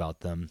talk about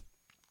them.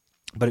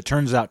 But it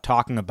turns out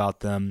talking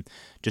about them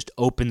just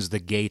opens the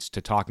gates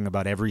to talking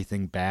about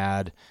everything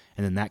bad,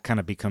 and then that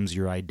kind of becomes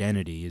your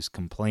identity, is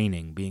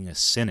complaining, being a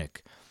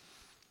cynic.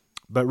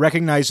 But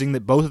recognizing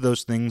that both of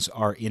those things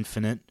are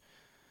infinite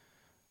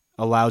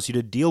allows you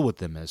to deal with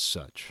them as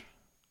such.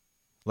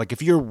 Like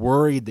if you're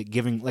worried that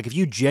if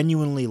you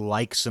genuinely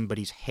like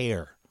somebody's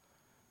hair,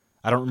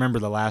 I don't remember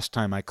the last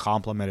time I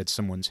complimented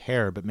someone's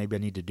hair, but maybe I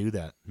need to do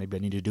that. Maybe I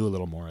need to do a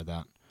little more of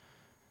that.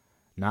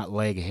 Not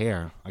leg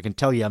hair. I can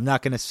tell you, I'm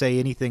not going to say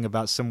anything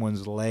about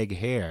someone's leg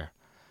hair.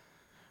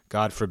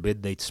 God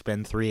forbid they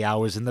spend 3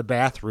 hours in the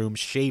bathroom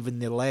shaving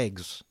their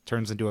legs.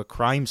 Turns into a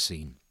crime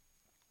scene.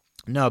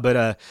 No,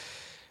 but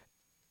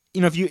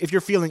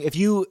if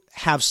you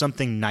have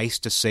something nice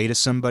to say to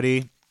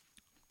somebody,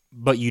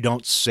 but you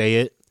don't say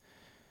it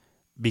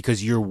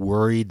because you're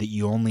worried that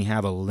you only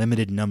have a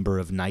limited number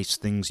of nice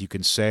things you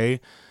can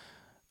say,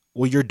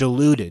 well, you're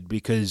deluded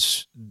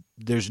because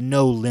there's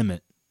no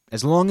limit.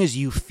 As long as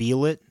you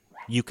feel it,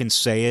 you can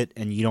say it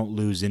and you don't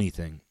lose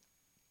anything.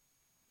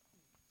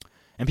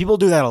 And people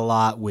do that a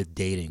lot with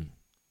dating.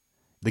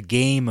 The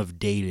game of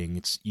dating,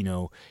 it's,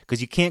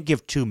 because you can't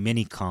give too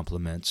many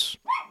compliments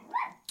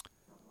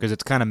because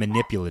it's kind of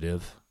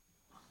manipulative.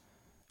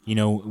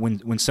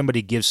 When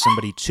somebody gives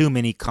somebody too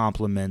many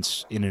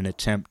compliments in an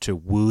attempt to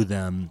woo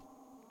them,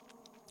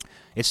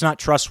 it's not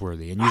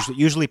trustworthy. And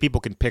usually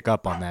people can pick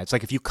up on that. It's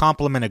like if you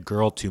compliment a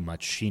girl too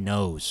much, she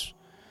knows.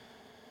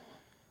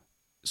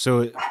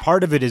 So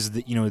part of it is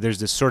that, there's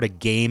this sort of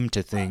game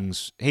to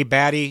things. Hey,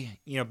 baddie,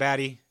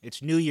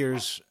 it's New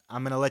Year's.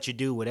 I'm going to let you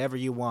do whatever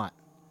you want.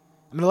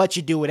 I'm going to let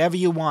you do whatever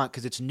you want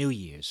because it's New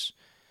Year's.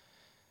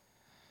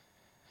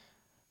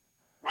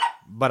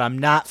 But I'm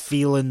not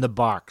feeling the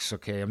box,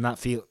 okay? I'm not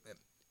feeling...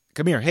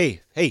 Come here,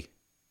 hey.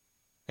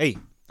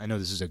 I know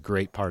this is a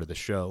great part of the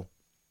show.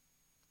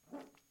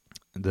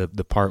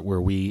 The part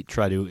where we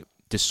try to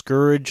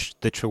discourage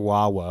the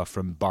Chihuahua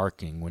from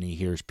barking when he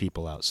hears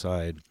people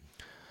outside.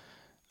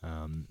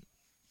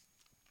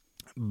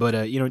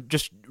 But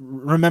just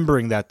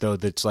remembering that, though,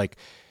 that's like,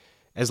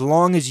 as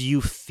long as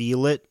you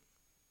feel it,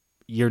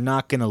 you're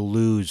not going to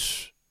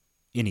lose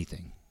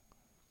anything.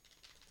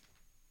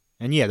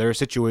 And yeah, there are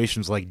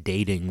situations like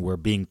dating where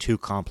being too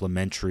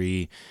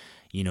complimentary,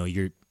 you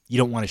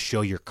don't want to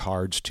show your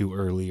cards too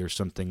early or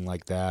something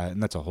like that,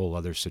 and that's a whole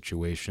other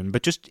situation.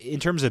 But just in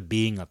terms of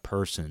being a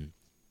person,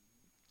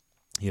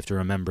 you have to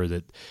remember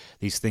that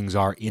these things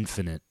are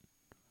infinite.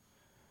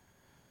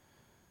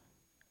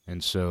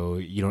 And so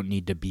you don't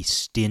need to be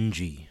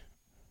stingy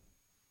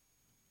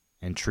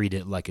and treat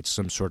it like it's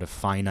some sort of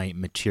finite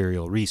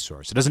material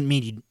resource. It doesn't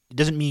mean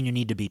you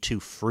need to be too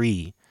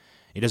free.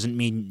 It doesn't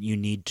mean you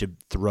need to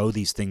throw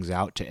these things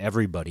out to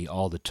everybody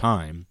all the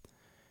time.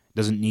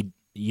 You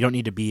don't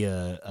need to be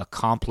a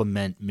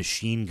compliment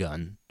machine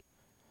gun.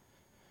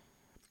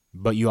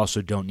 But you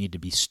also don't need to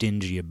be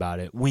stingy about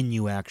it when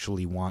you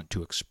actually want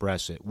to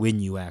express it, when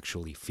you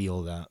actually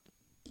feel that.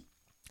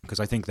 Because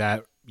I think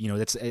that,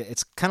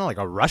 it's kind of like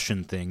a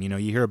Russian thing.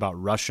 You hear about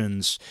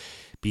Russians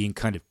being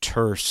kind of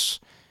terse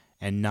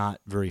and not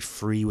very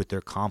free with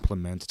their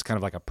compliments. It's kind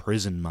of like a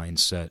prison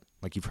mindset.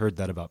 Like you've heard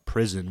that about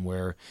prison,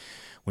 where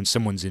when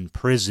someone's in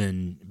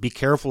prison, be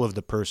careful of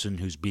the person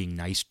who's being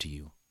nice to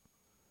you.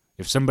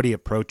 If somebody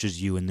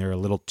approaches you and they're a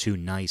little too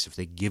nice, if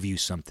they give you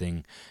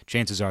something,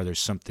 chances are there's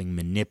something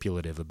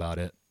manipulative about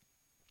it.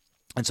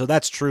 And so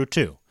that's true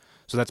too.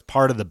 So that's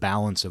part of the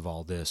balance of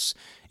all this,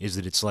 is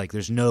that it's like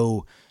there's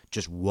no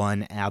just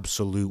one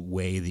absolute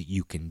way that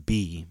you can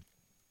be,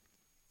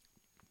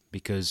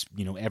 because,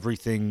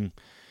 everything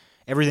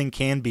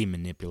can be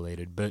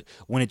manipulated. But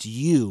when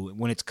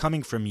it's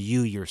coming from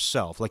you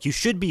yourself, like, you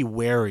should be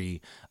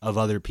wary of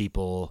other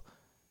people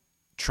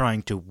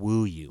trying to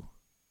woo you.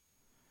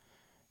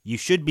 You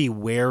should be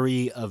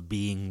wary of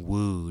being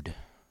wooed,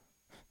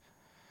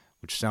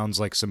 which sounds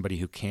like somebody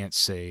who can't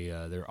say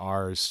their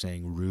R's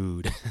saying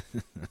rude.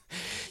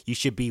 You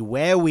should be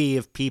wary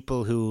of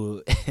people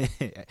who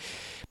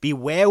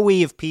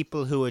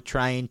are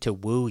trying to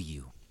woo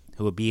you,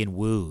 who are being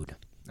wooed.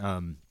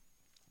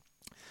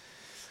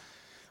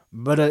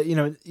 But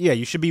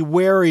you should be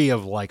wary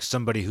of like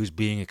somebody who's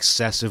being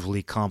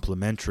excessively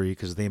complimentary,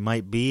 because they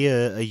might be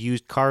a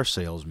used car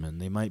salesman.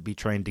 They might be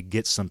trying to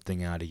get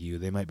something out of you.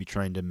 They might be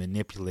trying to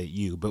manipulate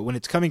you. But when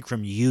it's coming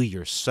from you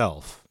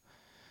yourself,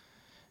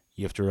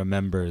 you have to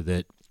remember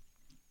that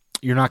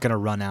you're not going to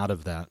run out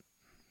of that.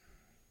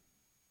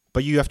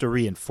 But you have to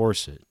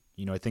reinforce it.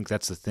 I think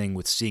that's the thing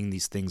with seeing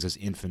these things as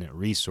infinite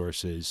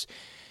resources,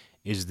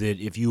 is that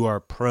if you are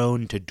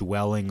prone to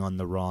dwelling on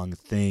the wrong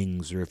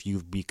things, or if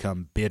you've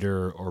become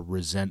bitter or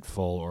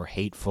resentful or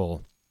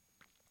hateful,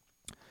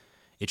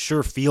 it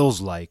sure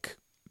feels like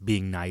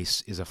being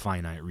nice is a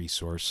finite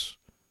resource.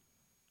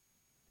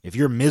 If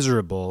you're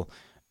miserable,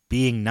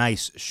 being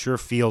nice sure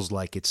feels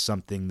like it's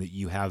something that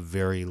you have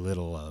very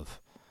little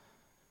of,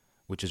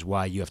 which is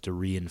why you have to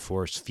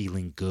reinforce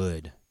feeling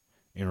good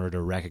in order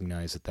to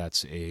recognize that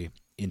that's a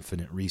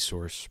infinite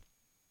resource.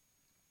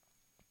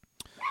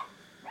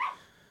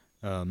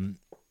 And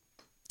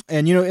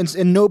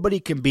nobody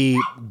can be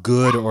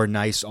good or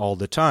nice all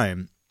the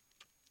time,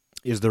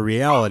 is the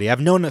reality. I've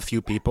known a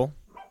few people.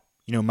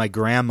 My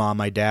grandma,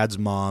 my dad's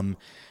mom,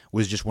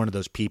 was just one of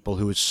those people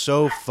who was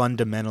so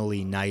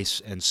fundamentally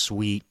nice and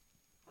sweet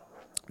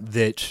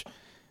that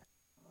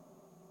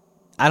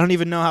I don't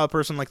even know how a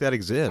person like that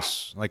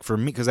exists. Like, for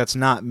me, because that's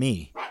not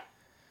me.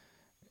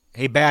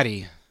 Hey,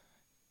 Batty,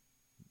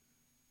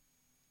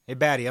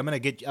 I'm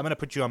gonna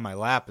put you on my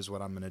lap is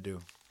what I'm gonna do.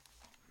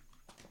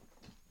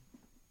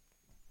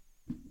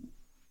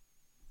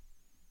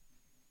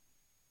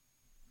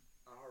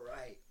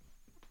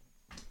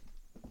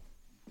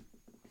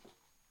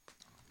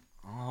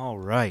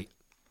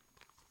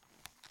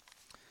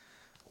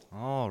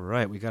 All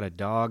right, we got a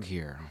dog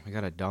here. We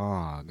got a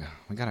dog.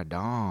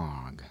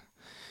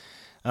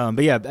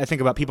 But yeah, I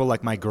think about people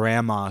like my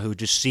grandma who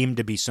just seemed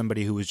to be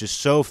somebody who was just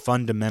so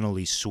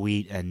fundamentally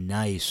sweet and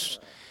nice.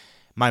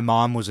 My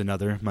mom was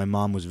another. My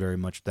mom was very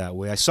much that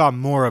way. I saw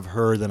more of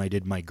her than I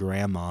did my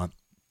grandma.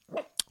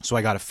 So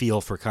I got a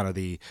feel for kind of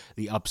the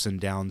ups and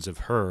downs of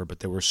her, but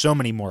there were so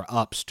many more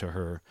ups to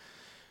her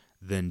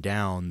than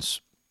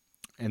downs.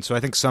 And so I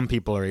think some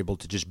people are able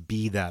to just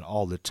be that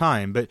all the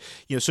time. But,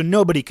 so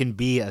nobody can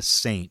be a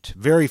saint.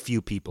 Very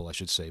few people, I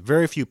should say.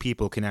 Very few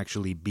people can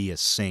actually be a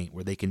saint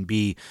where they can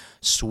be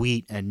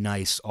sweet and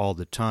nice all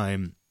the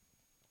time.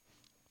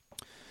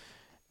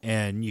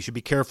 And you should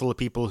be careful of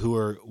people who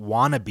are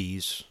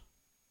wannabes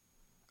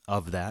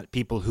of that.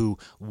 People who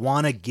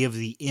want to give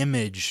the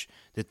image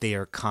that they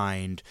are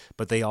kind,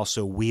 but they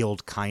also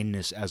wield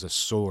kindness as a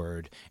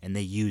sword, and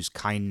they use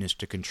kindness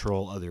to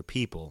control other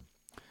people.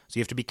 So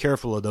you have to be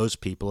careful of those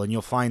people, and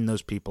you'll find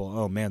those people,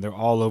 oh man, they're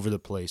all over the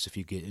place if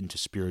you get into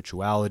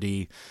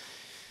spirituality,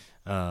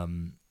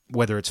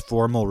 whether it's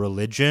formal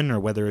religion or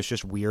whether it's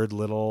just weird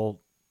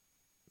little,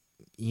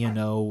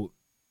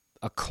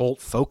 occult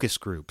focus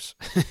groups,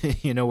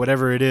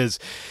 whatever it is,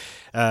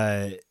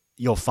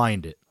 you'll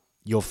find it.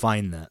 You'll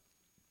find that.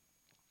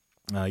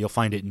 You'll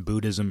find it in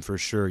Buddhism for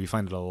sure. You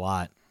find it a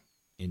lot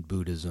in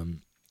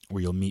Buddhism,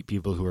 where you'll meet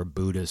people who are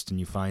Buddhist, and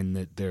you find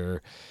that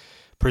they're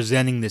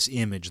presenting this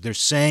image. They're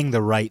saying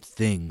the right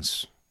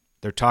things.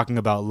 They're talking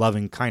about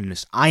loving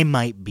kindness. I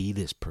might be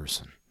this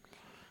person.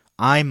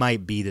 I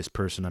might be this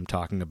person I'm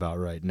talking about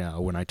right now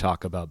when I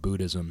talk about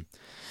Buddhism,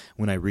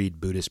 when I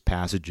read Buddhist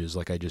passages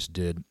like I just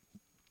did.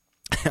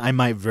 I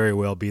might very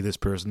well be this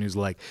person who's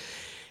like,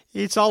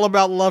 it's all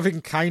about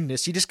loving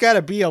kindness. You just got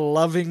to be a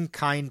loving,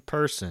 kind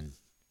person.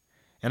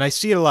 And I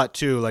see it a lot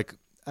too. Like,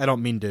 I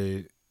don't mean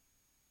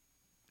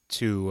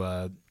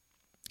to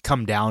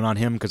come down on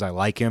him because I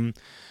like him,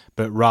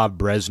 but Rob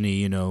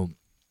Bresney,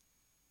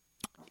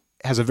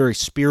 has a very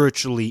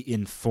spiritually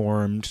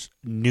informed,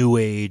 New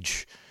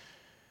Age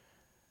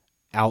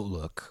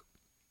outlook.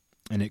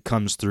 And it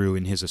comes through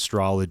in his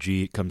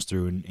astrology. It comes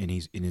through in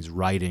his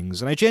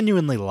writings. And I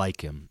genuinely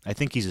like him. I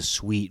think he's a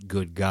sweet,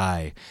 good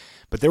guy.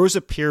 But there was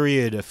a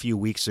period a few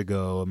weeks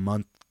ago, a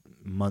month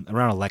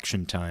around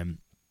election time,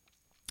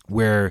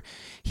 where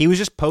he was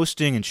just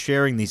posting and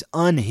sharing these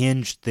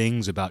unhinged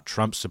things about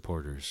Trump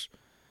supporters.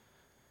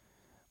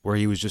 Where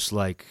he was just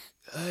like,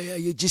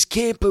 I just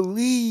can't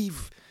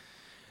believe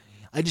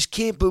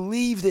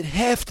that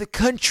half the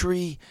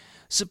country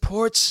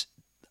supports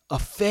a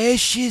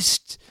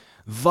fascist,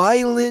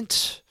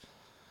 violent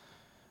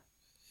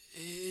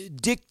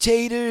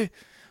dictator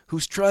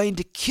who's trying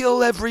to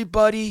kill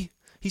everybody.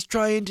 He's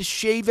trying to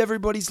shave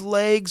everybody's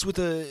legs with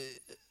a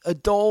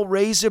dull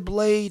razor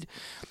blade.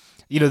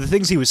 The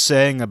things he was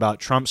saying about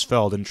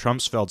Trumpsfeld and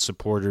Trumpsfeld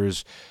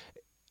supporters,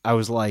 I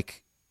was like,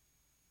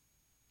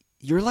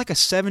 you're like a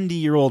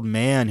 70-year-old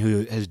man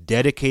who has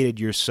dedicated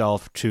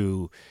yourself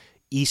to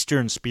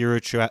Eastern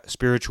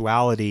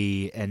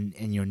spirituality and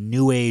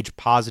New Age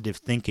positive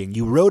thinking.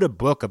 You wrote a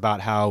book about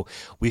how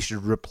we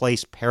should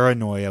replace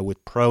paranoia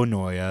with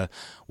pronoia,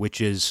 which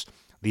is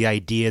the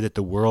idea that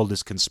the world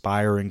is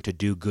conspiring to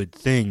do good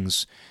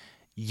things.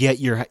 Yet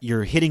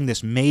you're hitting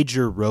this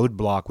major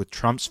roadblock with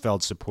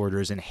Trumpsfeld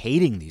supporters and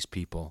hating these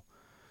people.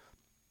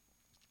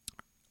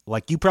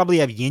 Like, you probably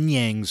have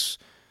yin-yangs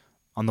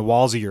on the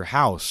walls of your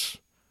house,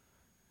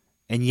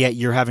 and yet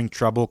you're having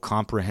trouble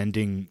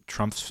comprehending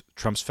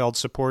Trumpsfeld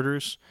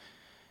supporters.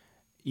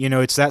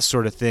 It's that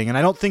sort of thing. And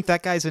I don't think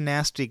that guy's a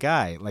nasty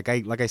guy. Like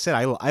I said,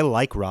 I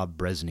like Rob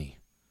Bresney.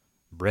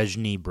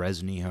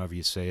 Bresney, however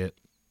you say it.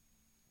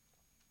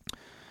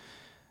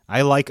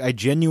 I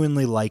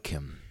genuinely like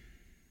him.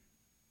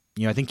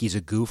 I think he's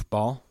a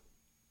goofball.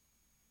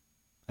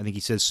 I think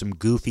he says some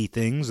goofy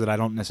things that I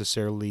don't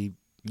necessarily,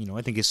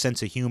 I think his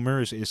sense of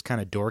humor is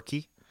kind of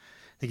dorky.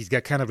 I think he's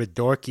got kind of a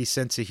dorky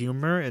sense of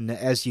humor, and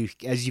as you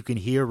can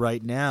hear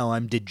right now,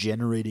 I'm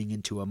degenerating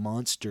into a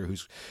monster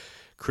who's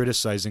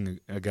criticizing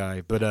a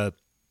guy. But I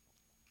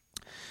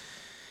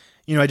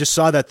just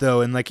saw that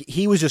though, and like,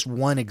 he was just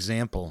one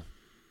example.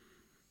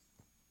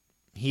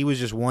 He was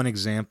just one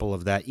example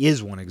of that,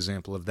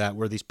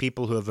 where these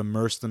people who have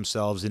immersed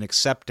themselves in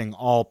accepting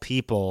all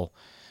people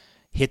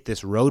hit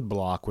this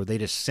roadblock where they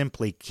just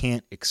simply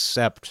can't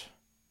accept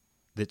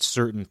that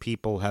certain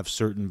people have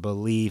certain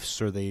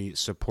beliefs or they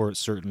support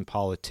certain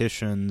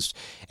politicians,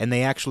 and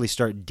they actually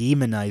start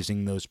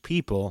demonizing those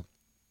people,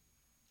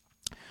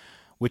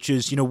 which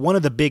is, one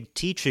of the big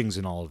teachings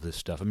in all of this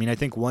stuff. I mean, I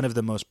think one of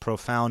the most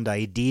profound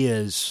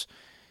ideas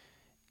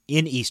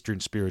in Eastern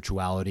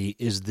spirituality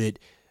is that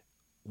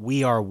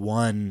we are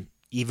one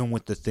even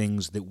with the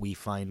things that we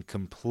find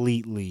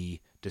completely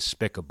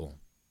despicable.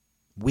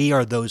 We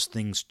are those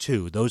things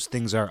too. Those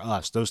things are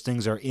us. Those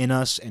things are in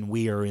us, and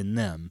we are in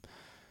them.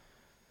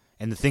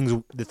 And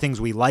the things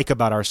we like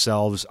about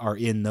ourselves are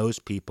in those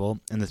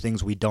people, and the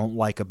things we don't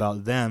like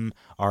about them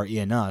are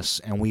in us,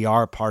 and we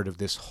are part of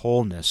this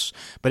wholeness.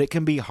 But it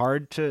can be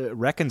hard to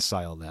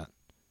reconcile that.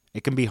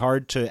 It can be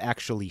hard to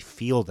actually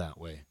feel that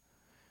way,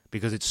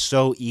 because it's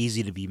so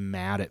easy to be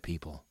mad at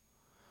people.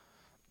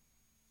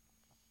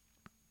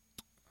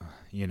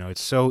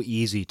 It's so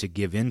easy to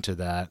give into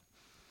that.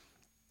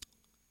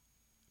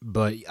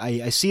 But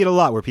I see it a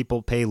lot where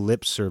people pay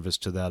lip service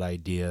to that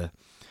idea.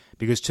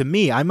 Because to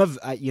me, I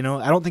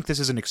don't think this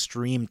is an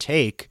extreme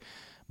take,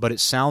 but it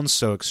sounds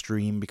so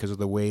extreme because of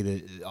the way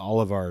that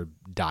all of our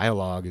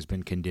dialogue has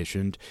been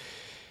conditioned.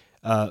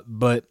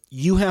 But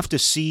you have to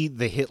see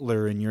the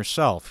Hitler in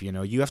yourself.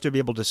 You have to be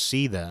able to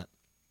see that.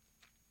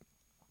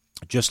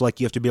 Just like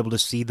you have to be able to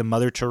see the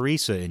Mother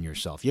Teresa in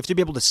yourself. You have to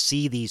be able to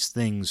see these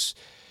things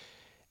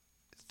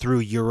through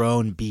your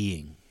own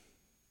being.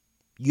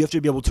 You have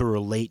to be able to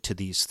relate to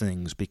these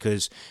things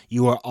because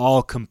you are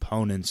all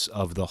components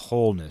of the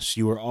wholeness.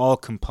 You are all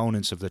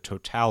components of the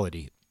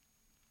totality.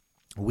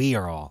 We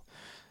are all.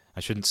 I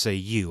shouldn't say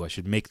you. I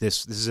should make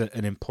this is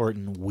an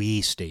important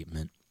we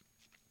statement.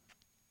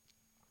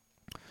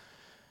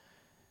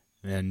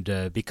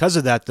 And because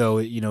of that, though,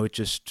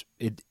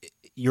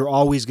 you're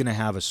always going to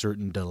have a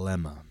certain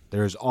dilemma.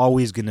 There's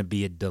always going to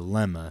be a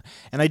dilemma.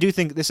 And I do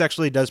think this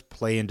actually does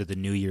play into the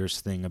New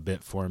Year's thing a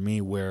bit for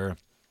me, where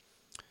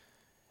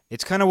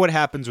it's kind of what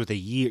happens with a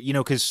year,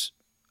 because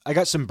I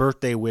got some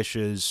birthday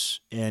wishes,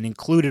 and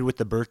included with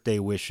the birthday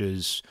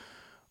wishes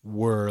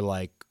were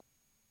like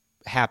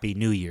Happy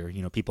New Year.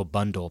 People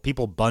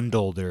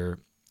bundle their.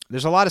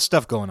 There's a lot of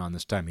stuff going on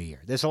this time of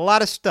year. There's a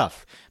lot of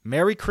stuff.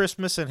 Merry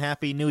Christmas and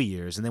Happy New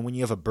Year's. And then when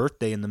you have a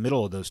birthday in the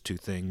middle of those two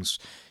things,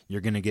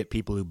 you're going to get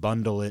people who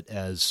bundle it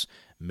as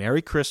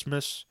Merry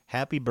Christmas,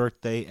 Happy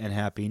Birthday, and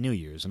Happy New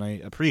Year's. And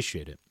I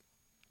appreciate it.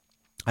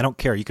 I don't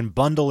care. You can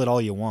bundle it all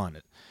you want.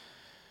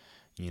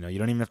 You don't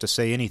even have to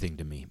say anything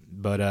to me.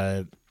 But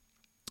a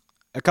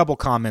couple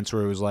comments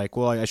where it was like,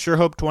 well, I sure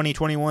hope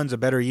 2021's a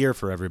better year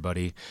for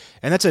everybody.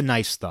 And that's a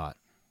nice thought.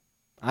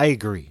 I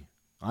agree.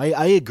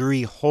 I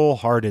agree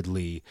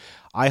wholeheartedly.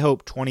 I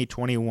hope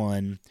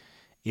 2021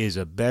 is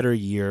a better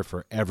year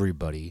for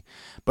everybody.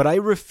 But I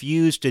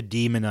refuse to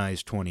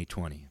demonize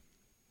 2020.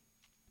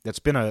 That's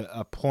been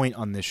a point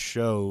on this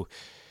show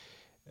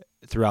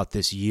throughout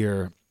this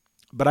year.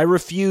 But I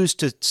refuse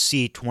to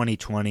see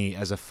 2020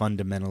 as a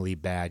fundamentally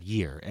bad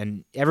year.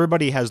 And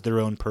everybody has their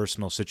own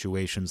personal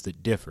situations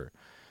that differ.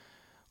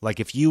 Like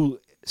if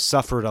you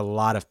suffered a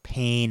lot of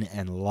pain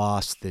and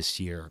loss this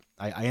year,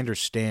 I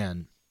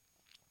understand.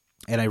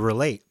 And I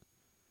relate.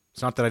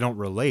 It's not that I don't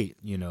relate,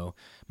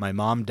 My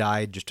mom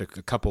died just a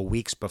couple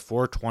weeks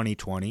before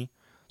 2020,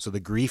 so the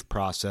grief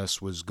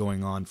process was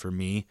going on for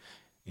me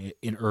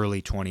in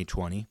early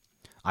 2020.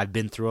 I've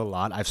been through a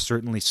lot. I've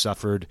certainly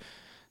suffered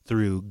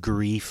through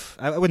grief.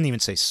 I wouldn't even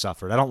say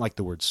suffered. I don't like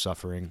the word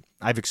suffering.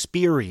 I've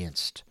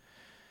experienced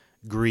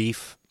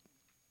grief,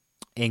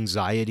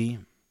 anxiety,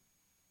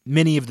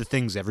 many of the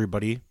things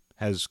everybody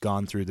has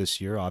gone through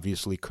this year,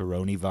 obviously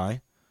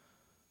coronavirus.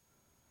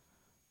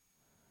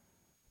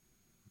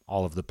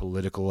 All of the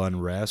political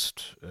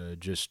unrest,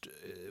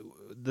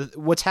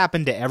 what's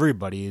happened to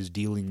everybody is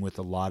dealing with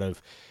a lot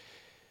of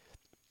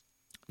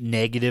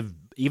negative.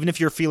 Even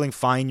if you're feeling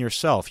fine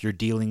yourself, you're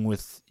dealing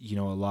with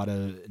a lot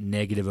of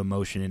negative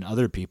emotion in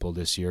other people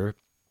this year.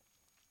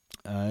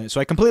 So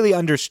I completely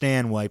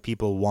understand why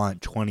people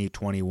want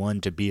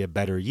 2021 to be a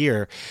better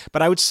year,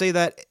 but I would say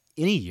that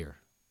any year,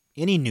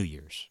 any New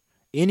Year's,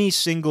 any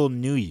single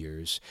New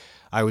Year's,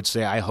 I would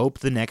say I hope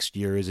the next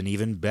year is an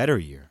even better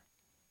year.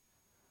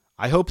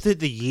 I hope that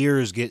the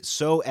years get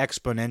so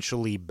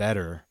exponentially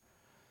better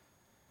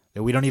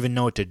that we don't even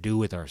know what to do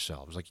with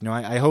ourselves.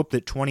 I hope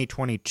that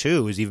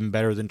 2022 is even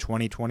better than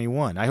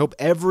 2021. I hope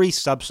every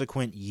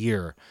subsequent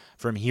year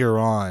from here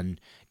on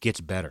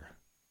gets better.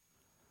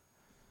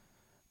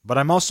 But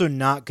I'm also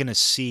not going to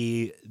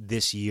see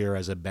this year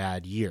as a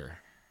bad year.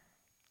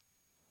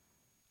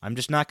 I'm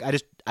just not,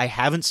 I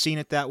haven't seen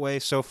it that way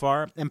so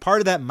far. And part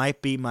of that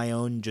might be my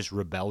own just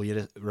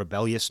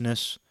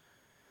rebelliousness.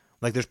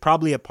 There's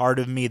probably a part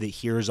of me that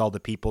hears all the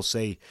people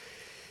say,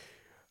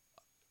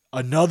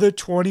 another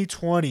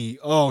 2020.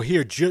 Oh,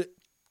 here,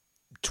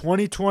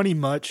 2020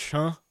 much,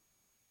 huh?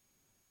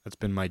 That's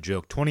been my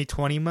joke.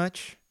 2020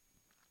 much?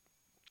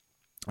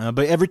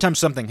 But every time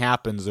something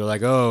happens, they're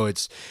like, oh,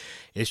 it's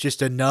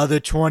just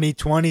another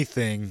 2020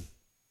 thing.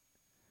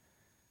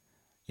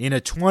 In a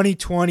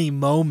 2020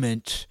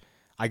 moment,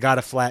 I got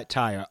a flat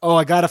tire. Oh,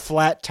 I got a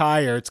flat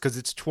tire. It's because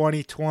it's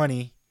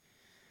 2020.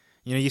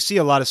 You see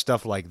a lot of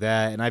stuff like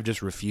that, and I've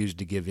just refused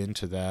to give in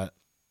to that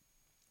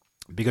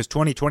because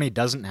 2020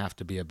 doesn't have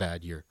to be a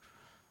bad year.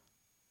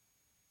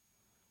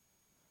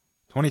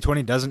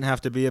 2020 doesn't have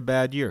to be a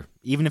bad year.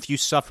 Even if you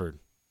suffered,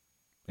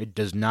 it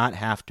does not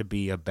have to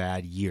be a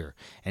bad year.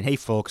 And hey,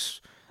 folks,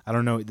 I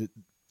don't know,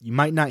 you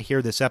might not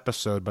hear this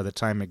episode by the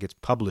time it gets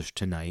published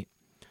tonight,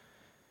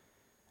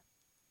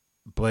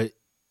 but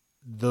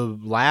the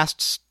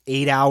last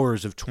 8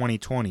 hours of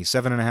 2020,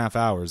 7.5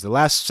 hours, the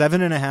last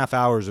 7.5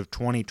 hours of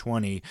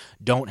 2020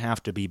 don't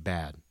have to be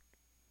bad.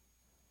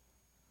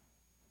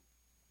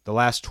 The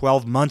last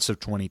 12 months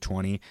of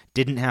 2020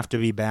 didn't have to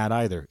be bad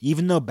either,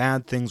 even though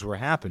bad things were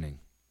happening.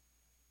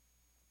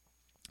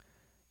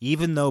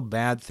 Even though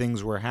bad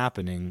things were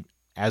happening,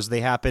 as they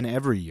happen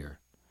every year.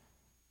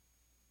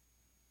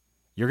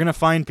 You're going to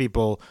find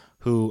people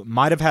who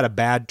might have had a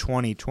bad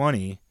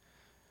 2020,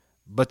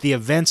 but the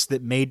events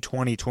that made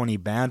 2020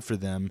 bad for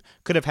them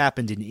could have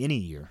happened in any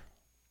year.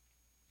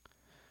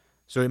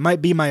 So it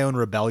might be my own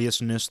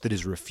rebelliousness that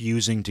is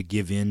refusing to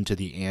give in to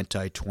the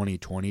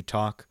anti-2020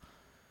 talk,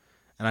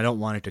 and I don't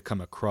want it to come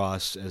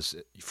across as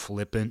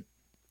flippant.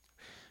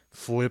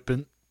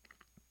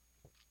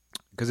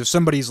 Because if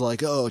somebody's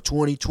like, oh,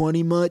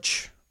 2020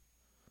 much?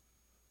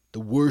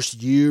 The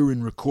worst year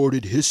in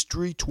recorded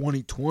history,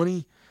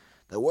 2020?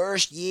 The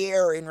worst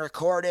year in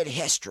recorded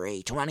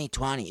history,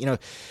 2020. You know,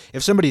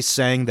 if somebody's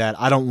saying that,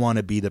 I don't want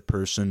to be the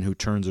person who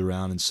turns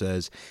around and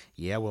says,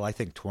 yeah, well, I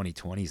think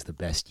 2020 is the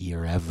best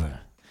year ever.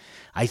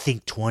 I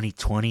think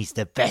 2020 is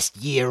the best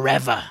year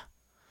ever.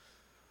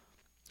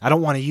 I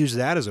don't want to use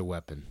that as a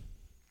weapon.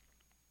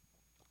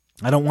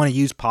 I don't want to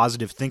use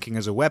positive thinking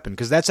as a weapon,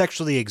 because that's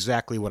actually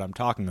exactly what I'm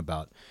talking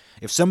about.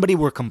 If somebody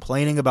were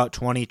complaining about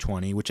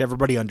 2020, which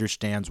everybody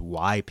understands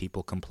why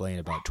people complain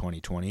about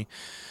 2020,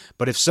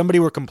 but if somebody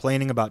were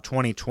complaining about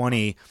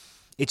 2020,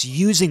 it's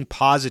using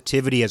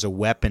positivity as a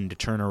weapon to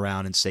turn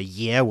around and say,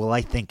 yeah, well,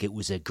 I think it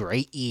was a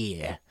great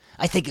year.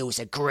 I think it was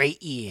a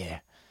great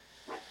year.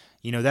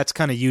 You know, that's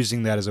kind of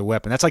using that as a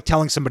weapon. That's like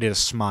telling somebody to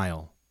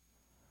smile.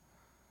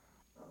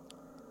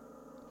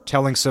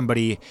 Telling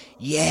somebody,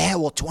 yeah,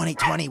 well,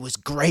 2020 was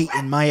great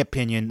in my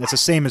opinion. That's the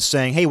same as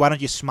saying, hey, why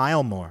don't you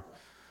smile more?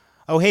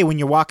 Oh, hey, when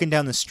you're walking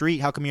down the street,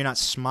 how come you're not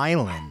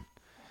smiling?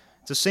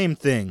 It's the same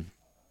thing.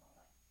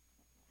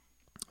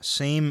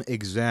 Same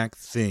exact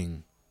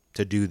thing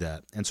to do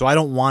that. And so I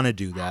don't want to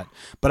do that.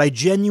 But I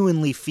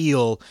genuinely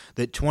feel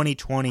that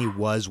 2020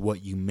 was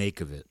what you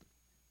make of it.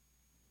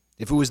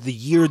 If it was the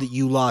year that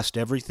you lost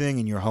everything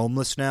and you're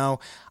homeless now,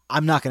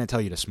 I'm not going to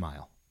tell you to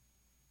smile.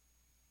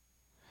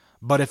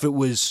 But if it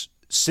was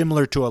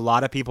similar to a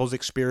lot of people's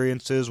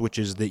experiences, which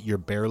is that you're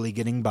barely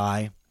getting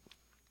by,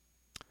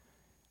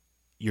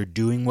 you're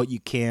doing what you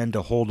can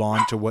to hold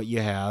on to what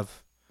you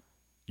have,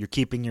 you're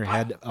keeping your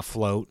head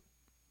afloat,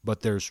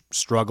 but there's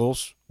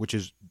struggles, which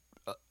is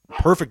a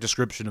perfect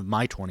description of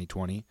my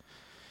 2020.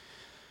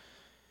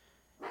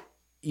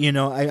 You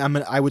know,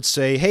 I would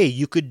say, hey,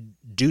 you could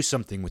do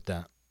something with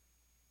that.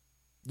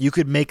 You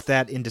could make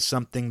that into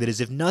something that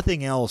is, if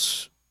nothing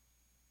else,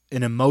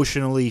 an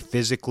emotionally,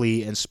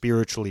 physically, and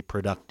spiritually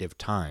productive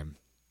time.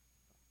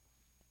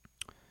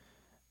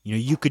 You know,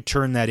 you could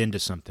turn that into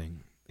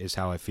something, is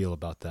how I feel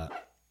about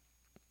that.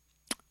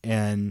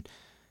 And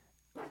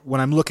when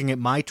I'm looking at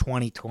my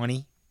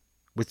 2020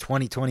 with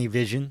 2020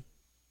 vision,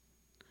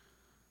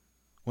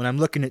 when I'm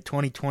looking at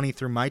 2020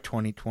 through my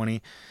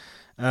 2020,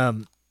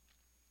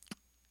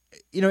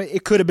 you know,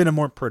 it could have been a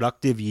more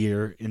productive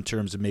year in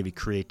terms of maybe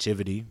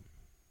creativity.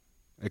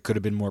 It could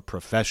have been more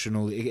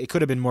professional. It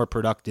could have been more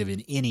productive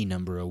in any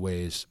number of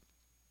ways.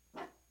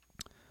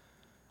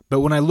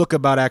 But when I look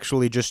about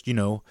actually just, you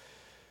know,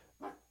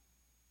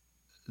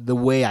 the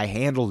way I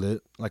handled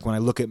it, like when I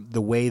look at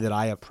the way that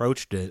I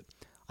approached it,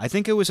 I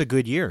think it was a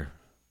good year.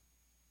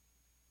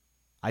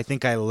 I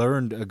think I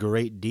learned a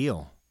great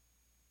deal.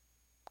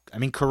 I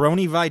mean,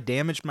 coronavirus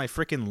damaged my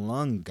freaking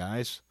lung,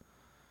 guys.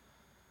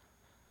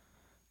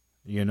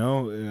 You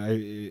know,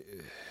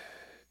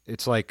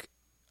 it's like,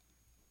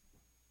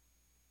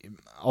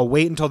 I'll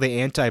wait until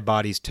the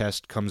antibodies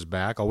test comes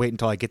back. I'll wait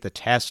until I get the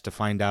test to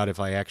find out if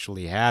I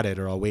actually had it,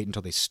 or I'll wait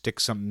until they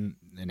stick something,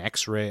 an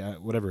x-ray,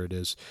 whatever it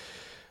is.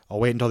 I'll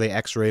wait until they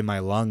x-ray my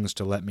lungs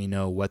to let me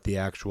know what the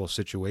actual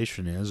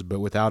situation is. But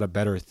without a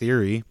better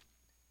theory,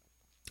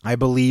 I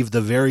believe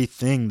the very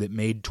thing that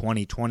made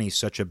 2020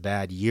 such a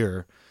bad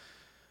year,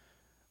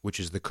 which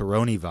is the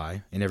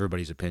coronavirus, in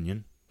everybody's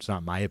opinion. It's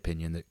not my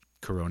opinion that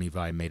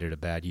coronavirus made it a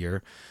bad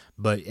year,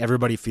 but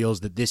everybody feels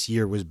that this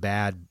year was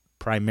bad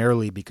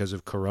primarily because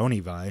of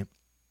coronavirus.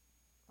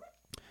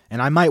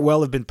 And I might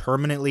well have been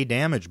permanently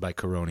damaged by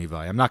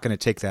coronavirus. I'm not going to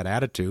take that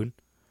attitude.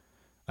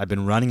 I've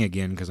been running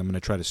again because I'm going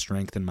to try to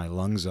strengthen my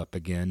lungs up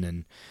again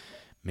and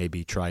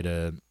maybe try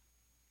to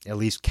at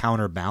least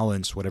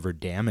counterbalance whatever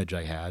damage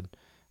I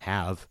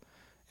have.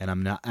 And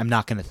I'm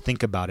not going to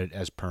think about it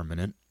as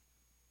permanent.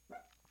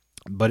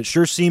 But it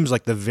sure seems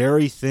like the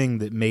very thing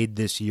that made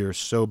this year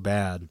so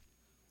bad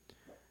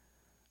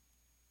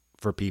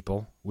for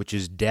people, which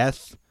is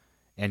death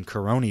and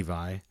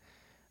coronavirus,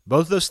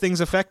 both those things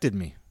affected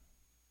me.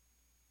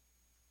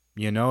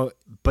 You know,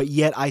 but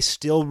yet I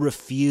still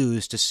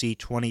refuse to see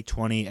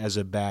 2020 as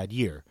a bad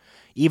year.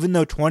 Even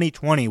though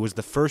 2020 was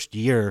the first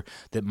year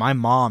that my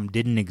mom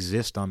didn't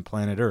exist on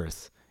planet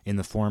Earth in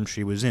the form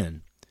she was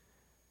in.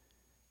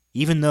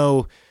 Even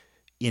though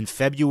in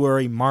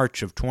February,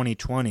 March of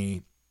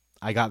 2020,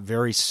 I got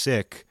very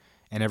sick,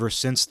 and ever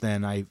since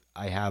then I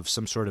have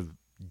some sort of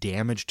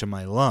damage to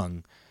my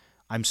lung,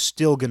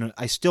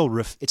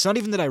 it's not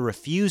even that I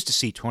refuse to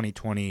see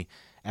 2020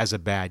 as a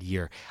bad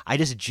year. I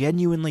just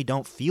genuinely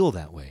don't feel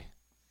that way.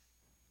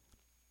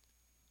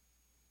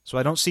 So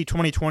I don't see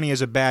 2020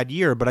 as a bad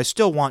year, but I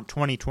still want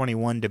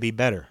 2021 to be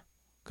better.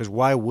 Because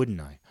why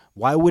wouldn't I?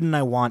 Why wouldn't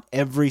I want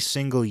every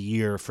single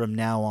year from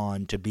now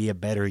on to be a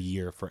better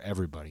year for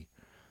everybody?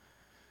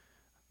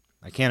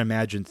 I can't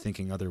imagine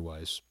thinking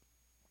otherwise.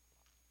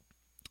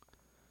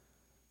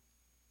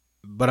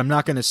 But I'm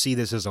not going to see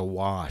this as a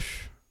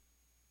wash.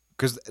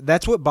 Because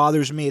that's what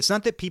bothers me. It's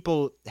not that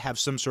people have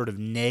some sort of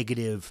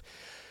negative,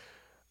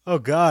 oh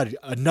God,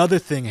 another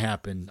thing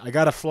happened. I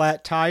got a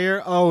flat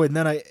tire. Oh, and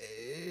then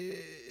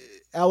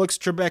Alex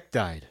Trebek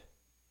died.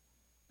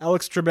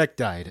 Alex Trebek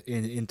died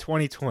in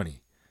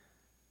 2020.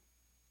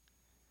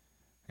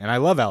 And I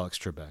love Alex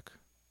Trebek.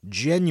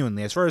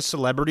 Genuinely, as far as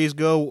celebrities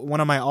go, one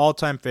of my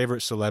all-time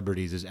favorite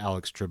celebrities is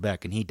Alex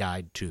Trebek, and he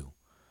died too.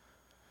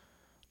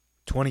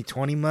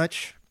 2020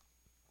 much?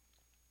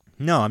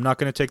 No, I'm not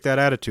going to take that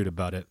attitude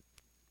about it.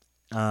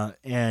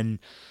 And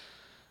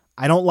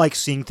I don't like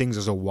seeing things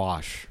as a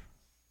wash.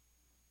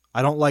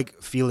 I don't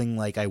like feeling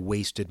like I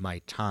wasted my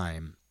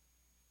time.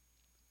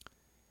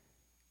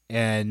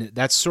 And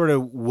that's sort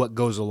of what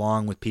goes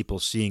along with people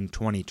seeing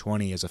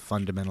 2020 as a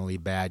fundamentally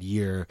bad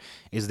year,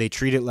 is they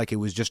treat it like it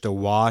was just a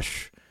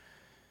wash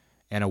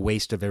and a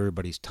waste of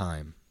everybody's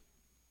time.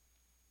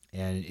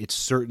 And it's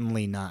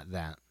certainly not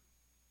that.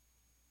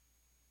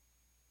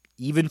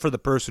 Even for the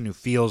person who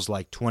feels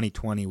like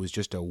 2020 was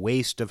just a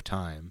waste of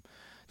time,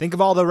 think of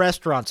all the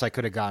restaurants I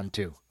could have gone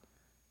to.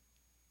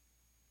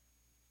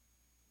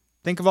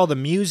 Think of all the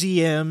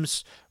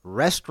museums,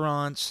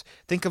 restaurants.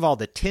 Think of all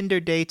the Tinder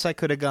dates I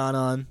could have gone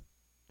on.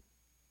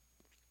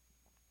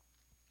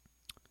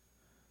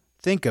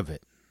 Think of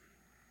it.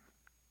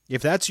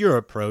 If that's your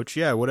approach,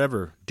 yeah,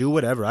 whatever. Do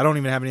whatever. I don't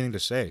even have anything to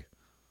say.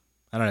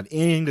 I don't have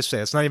anything to say.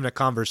 It's not even a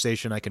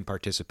conversation I can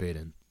participate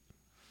in.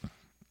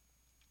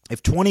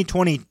 If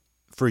 2020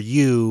 for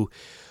you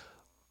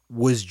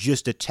was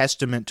just a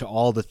testament to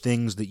all the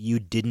things that you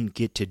didn't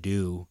get to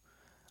do,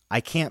 I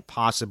can't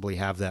possibly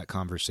have that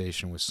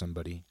conversation with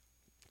somebody.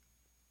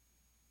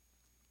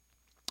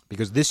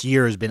 Because this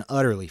year has been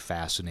utterly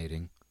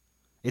fascinating.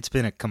 It's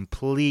been a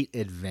complete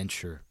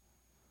adventure.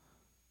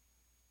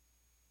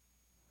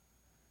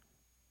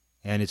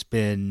 And it's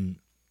been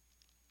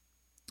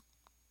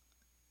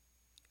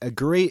a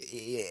great,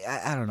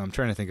 I don't know, I'm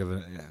trying to think of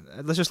it.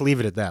 Let's just leave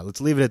it at that.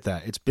 Let's leave it at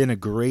that. It's been a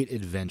great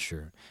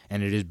adventure,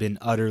 and it has been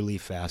utterly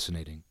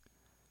fascinating.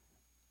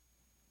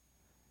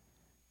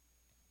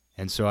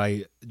 And so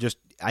I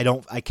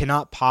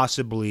cannot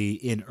possibly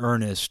in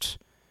earnest,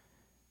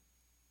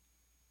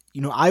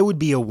 I would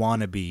be a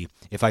wannabe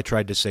if I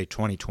tried to say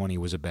 2020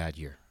 was a bad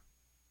year.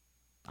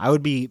 I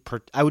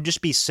would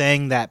just be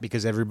saying that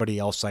because everybody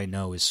else I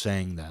know is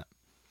saying that.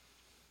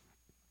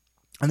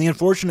 And the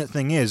unfortunate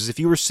thing is, if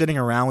you were sitting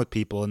around with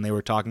people and they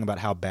were talking about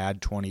how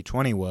bad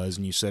 2020 was,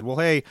 and you said, well,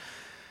 hey,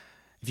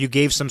 if you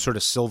gave some sort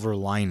of silver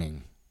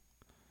lining,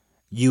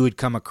 you would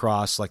come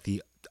across like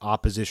the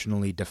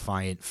oppositionally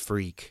defiant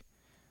freak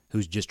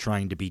who's just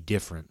trying to be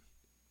different.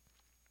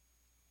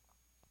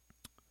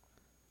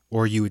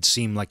 Or you would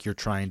seem like you're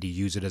trying to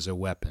use it as a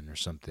weapon or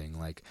something.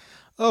 Like,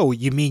 oh,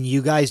 you mean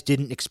you guys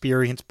didn't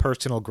experience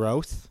personal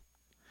growth?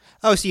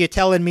 Oh, so you're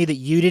telling me that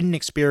you didn't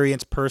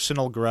experience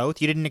personal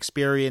growth? You didn't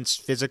experience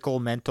physical,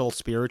 mental,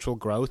 spiritual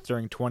growth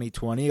during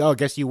 2020? Oh, I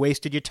guess you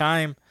wasted your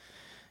time.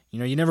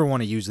 You never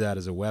want to use that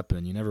as a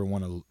weapon. You never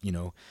want to,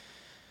 you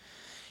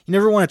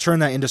never want to turn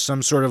that into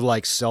some sort of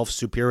like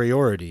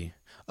self-superiority.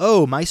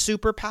 Oh, my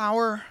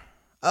superpower?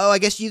 Oh, I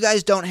guess you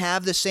guys don't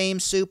have the same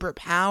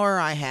superpower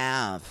I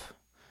have,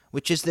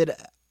 which is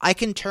that I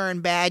can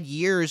turn bad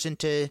years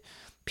into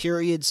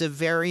periods of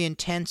very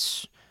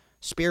intense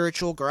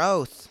spiritual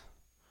growth.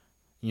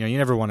 You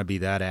never want to be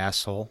that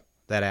asshole.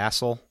 But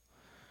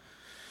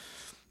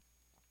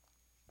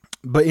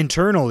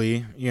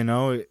internally, you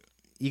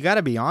got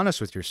to be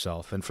honest with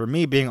yourself. And for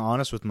me, being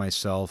honest with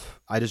myself,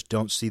 I just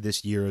don't see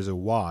this year as a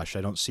wash.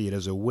 I don't see it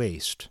as a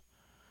waste.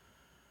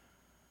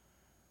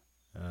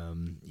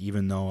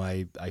 Even though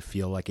I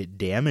feel like it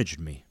damaged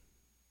me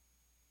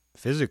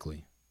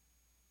physically.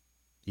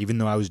 Even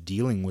though I was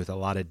dealing with a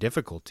lot of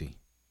difficulty.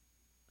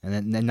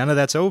 And none of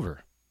that's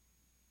over.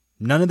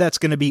 None of that's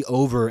going to be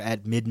over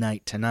at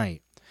midnight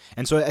tonight.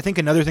 And so I think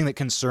another thing that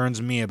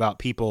concerns me about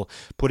people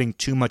putting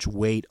too much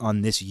weight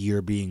on this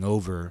year being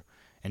over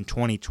and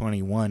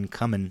 2021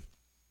 coming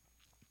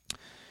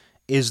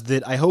is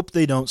that I hope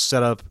they don't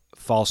set up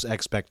false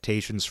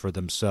expectations for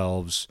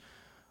themselves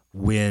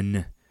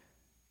when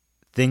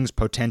things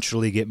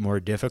potentially get more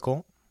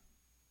difficult,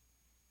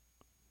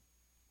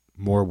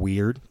 more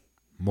weird.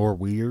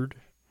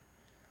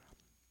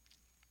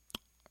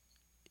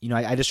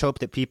 I just hope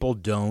that people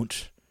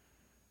don't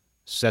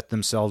set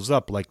themselves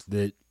up like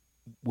that.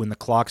 When the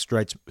clock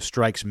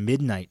strikes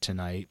midnight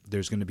tonight,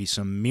 there's going to be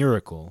some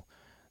miracle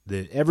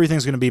that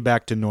everything's going to be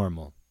back to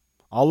normal.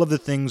 All of the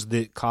things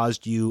that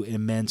caused you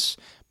immense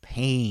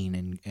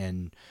pain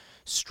and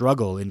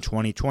struggle in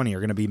 2020 are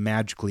going to be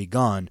magically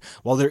gone.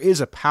 While there is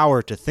a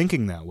power to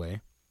thinking that way,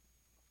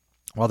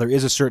 while there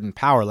is a certain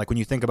power, like when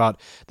you think about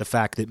the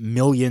fact that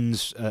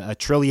millions, a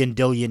trillion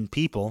dillion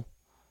people,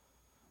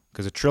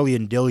 because a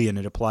trillion dillion,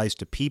 it applies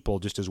to people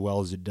just as well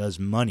as it does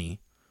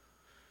money.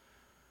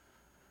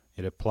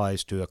 It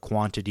applies to a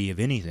quantity of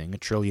anything, a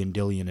trillion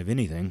dillion of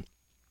anything.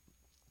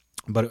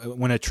 But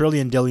when a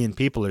trillion dillion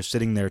people are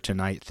sitting there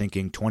tonight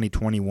thinking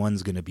 2021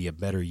 is going to be a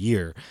better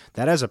year,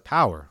 that has a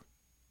power.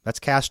 That's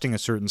casting a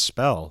certain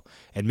spell,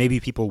 and maybe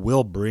people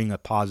will bring a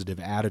positive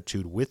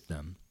attitude with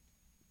them.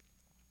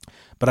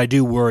 But I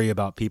do worry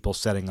about people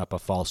setting up a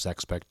false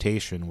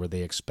expectation where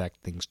they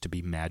expect things to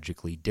be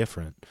magically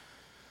different.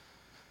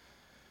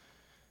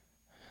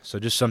 So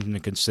just something to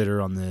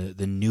consider on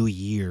the New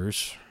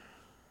Year's.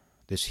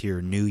 This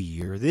here New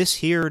Year.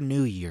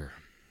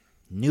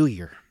 New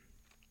Year.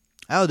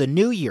 Oh, the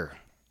New Year.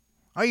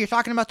 Oh, you're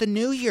talking about the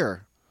New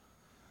Year.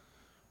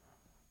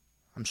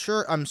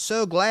 I'm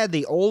so glad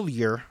the old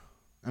year.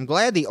 I'm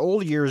glad the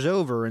old year's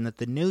over and that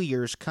the new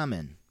year's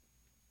coming.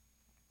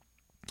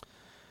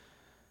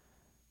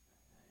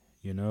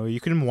 You know, you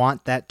can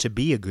want that to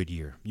be a good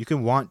year. You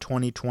can want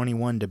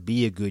 2021 to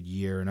be a good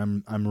year,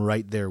 and I'm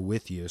right there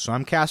with you. So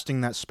I'm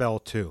casting that spell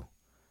too.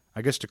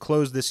 I guess to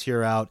close this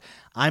here out,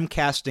 I'm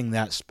casting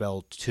that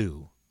spell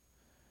too.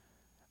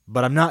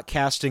 But I'm not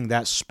casting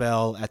that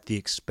spell at the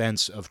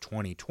expense of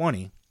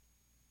 2020.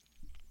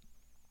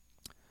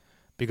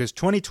 Because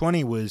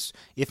 2020 was,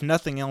 if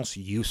nothing else,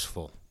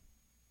 useful.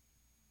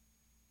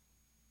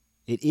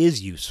 It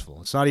is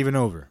useful. It's not even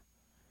over.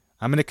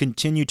 I'm going to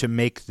continue to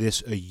make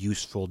this a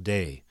useful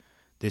day,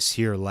 this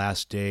here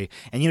last day.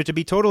 And, to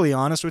be totally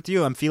honest with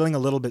you, I'm feeling a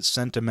little bit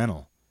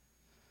sentimental.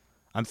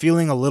 I'm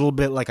feeling a little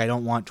bit like I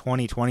don't want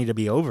 2020 to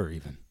be over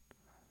even.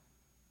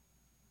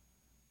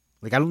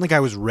 Like, I don't think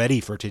I was ready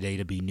for today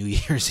to be New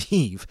Year's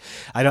Eve.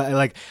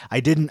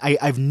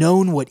 I've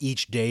known what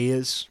each day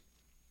is.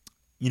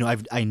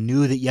 I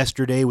knew that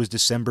yesterday was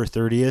December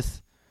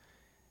 30th.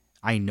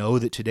 I know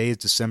that today is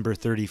December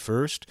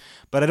 31st,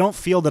 but I don't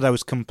feel that I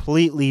was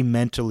completely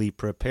mentally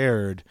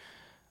prepared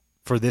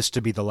for this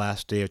to be the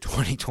last day of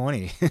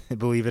 2020,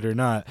 believe it or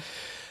not.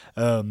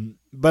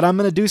 But I'm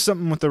going to do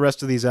something with the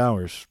rest of these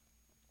hours.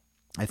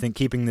 I think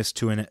keeping this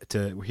to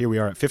here we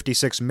are at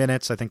 56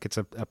 minutes. I think it's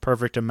a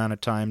perfect amount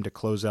of time to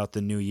close out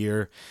the new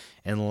year,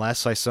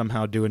 unless I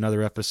somehow do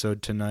another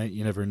episode tonight.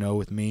 You never know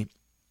with me.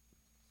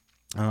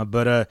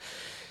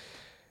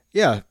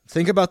 Yeah,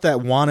 think about that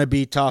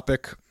wannabe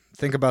topic.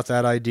 Think about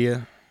that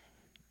idea.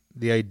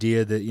 The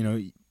idea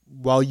that,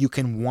 while you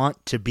can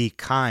want to be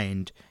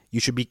kind, you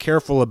should be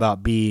careful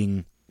about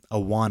being a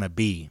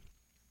wannabe.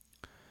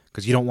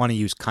 Because you don't want to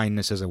use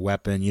kindness as a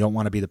weapon. You don't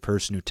want to be the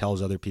person who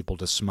tells other people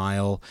to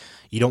smile.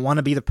 You don't want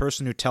to be the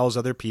person who tells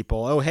other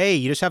people, oh, hey,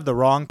 you just have the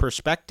wrong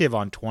perspective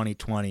on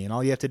 2020, and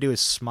all you have to do is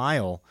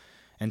smile,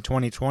 and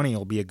 2020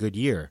 will be a good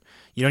year.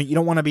 You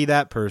don't want to be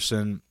that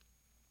person,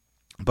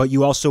 but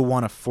you also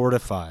want to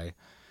fortify.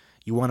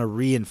 You want to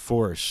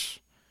reinforce.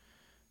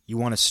 You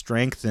want to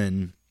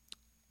strengthen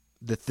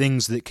the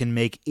things that can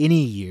make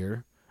any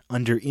year,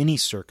 under any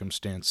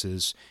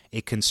circumstances,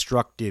 a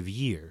constructive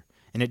year.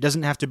 And it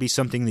doesn't have to be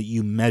something that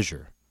you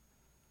measure.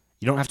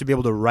 You don't have to be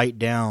able to write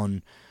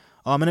down,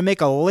 oh, I'm going to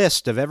make a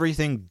list of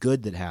everything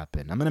good that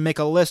happened. I'm going to make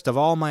a list of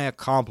all my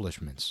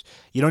accomplishments.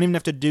 You don't even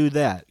have to do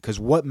that, because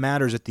what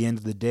matters at the end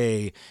of the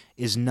day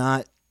is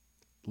not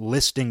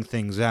listing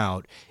things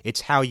out.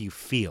 It's how you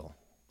feel.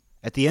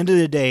 At the end of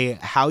the day,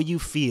 how you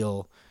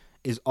feel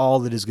is all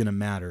that is going to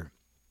matter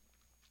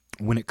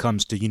when it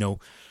comes to,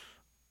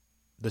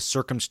 the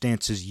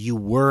circumstances you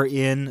were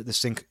in,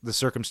 the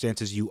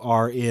circumstances you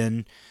are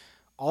in.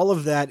 All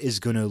of that is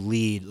going to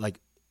lead,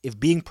 if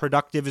being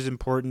productive is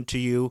important to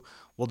you,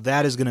 well,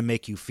 that is going to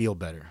make you feel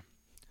better.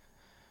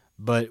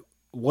 But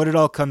what it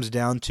all comes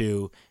down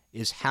to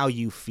is how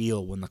you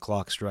feel when the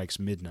clock strikes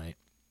midnight.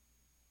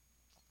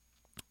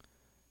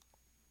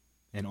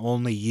 And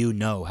only you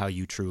know how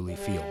you truly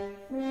feel.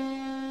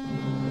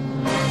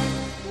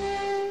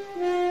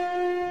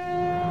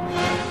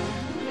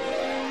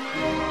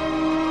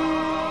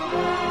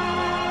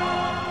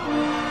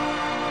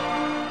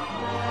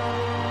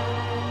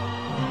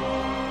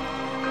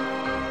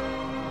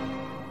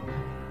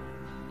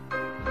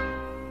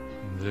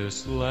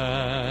 This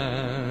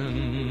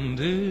land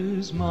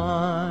is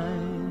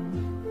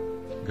mine.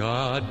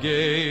 God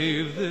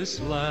gave this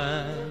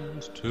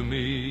land to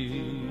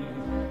me.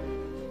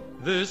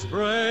 This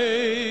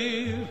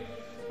brave,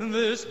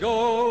 this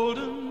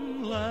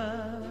golden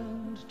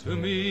land to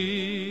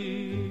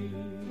me.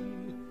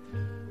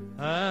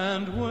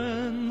 And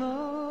when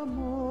the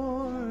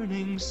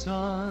morning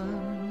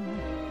sun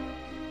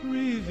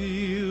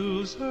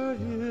reveals her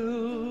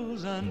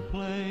hills and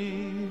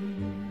plains,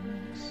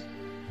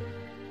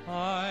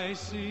 I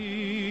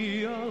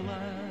see a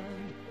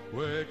land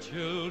where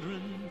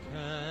children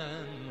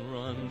can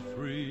run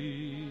free.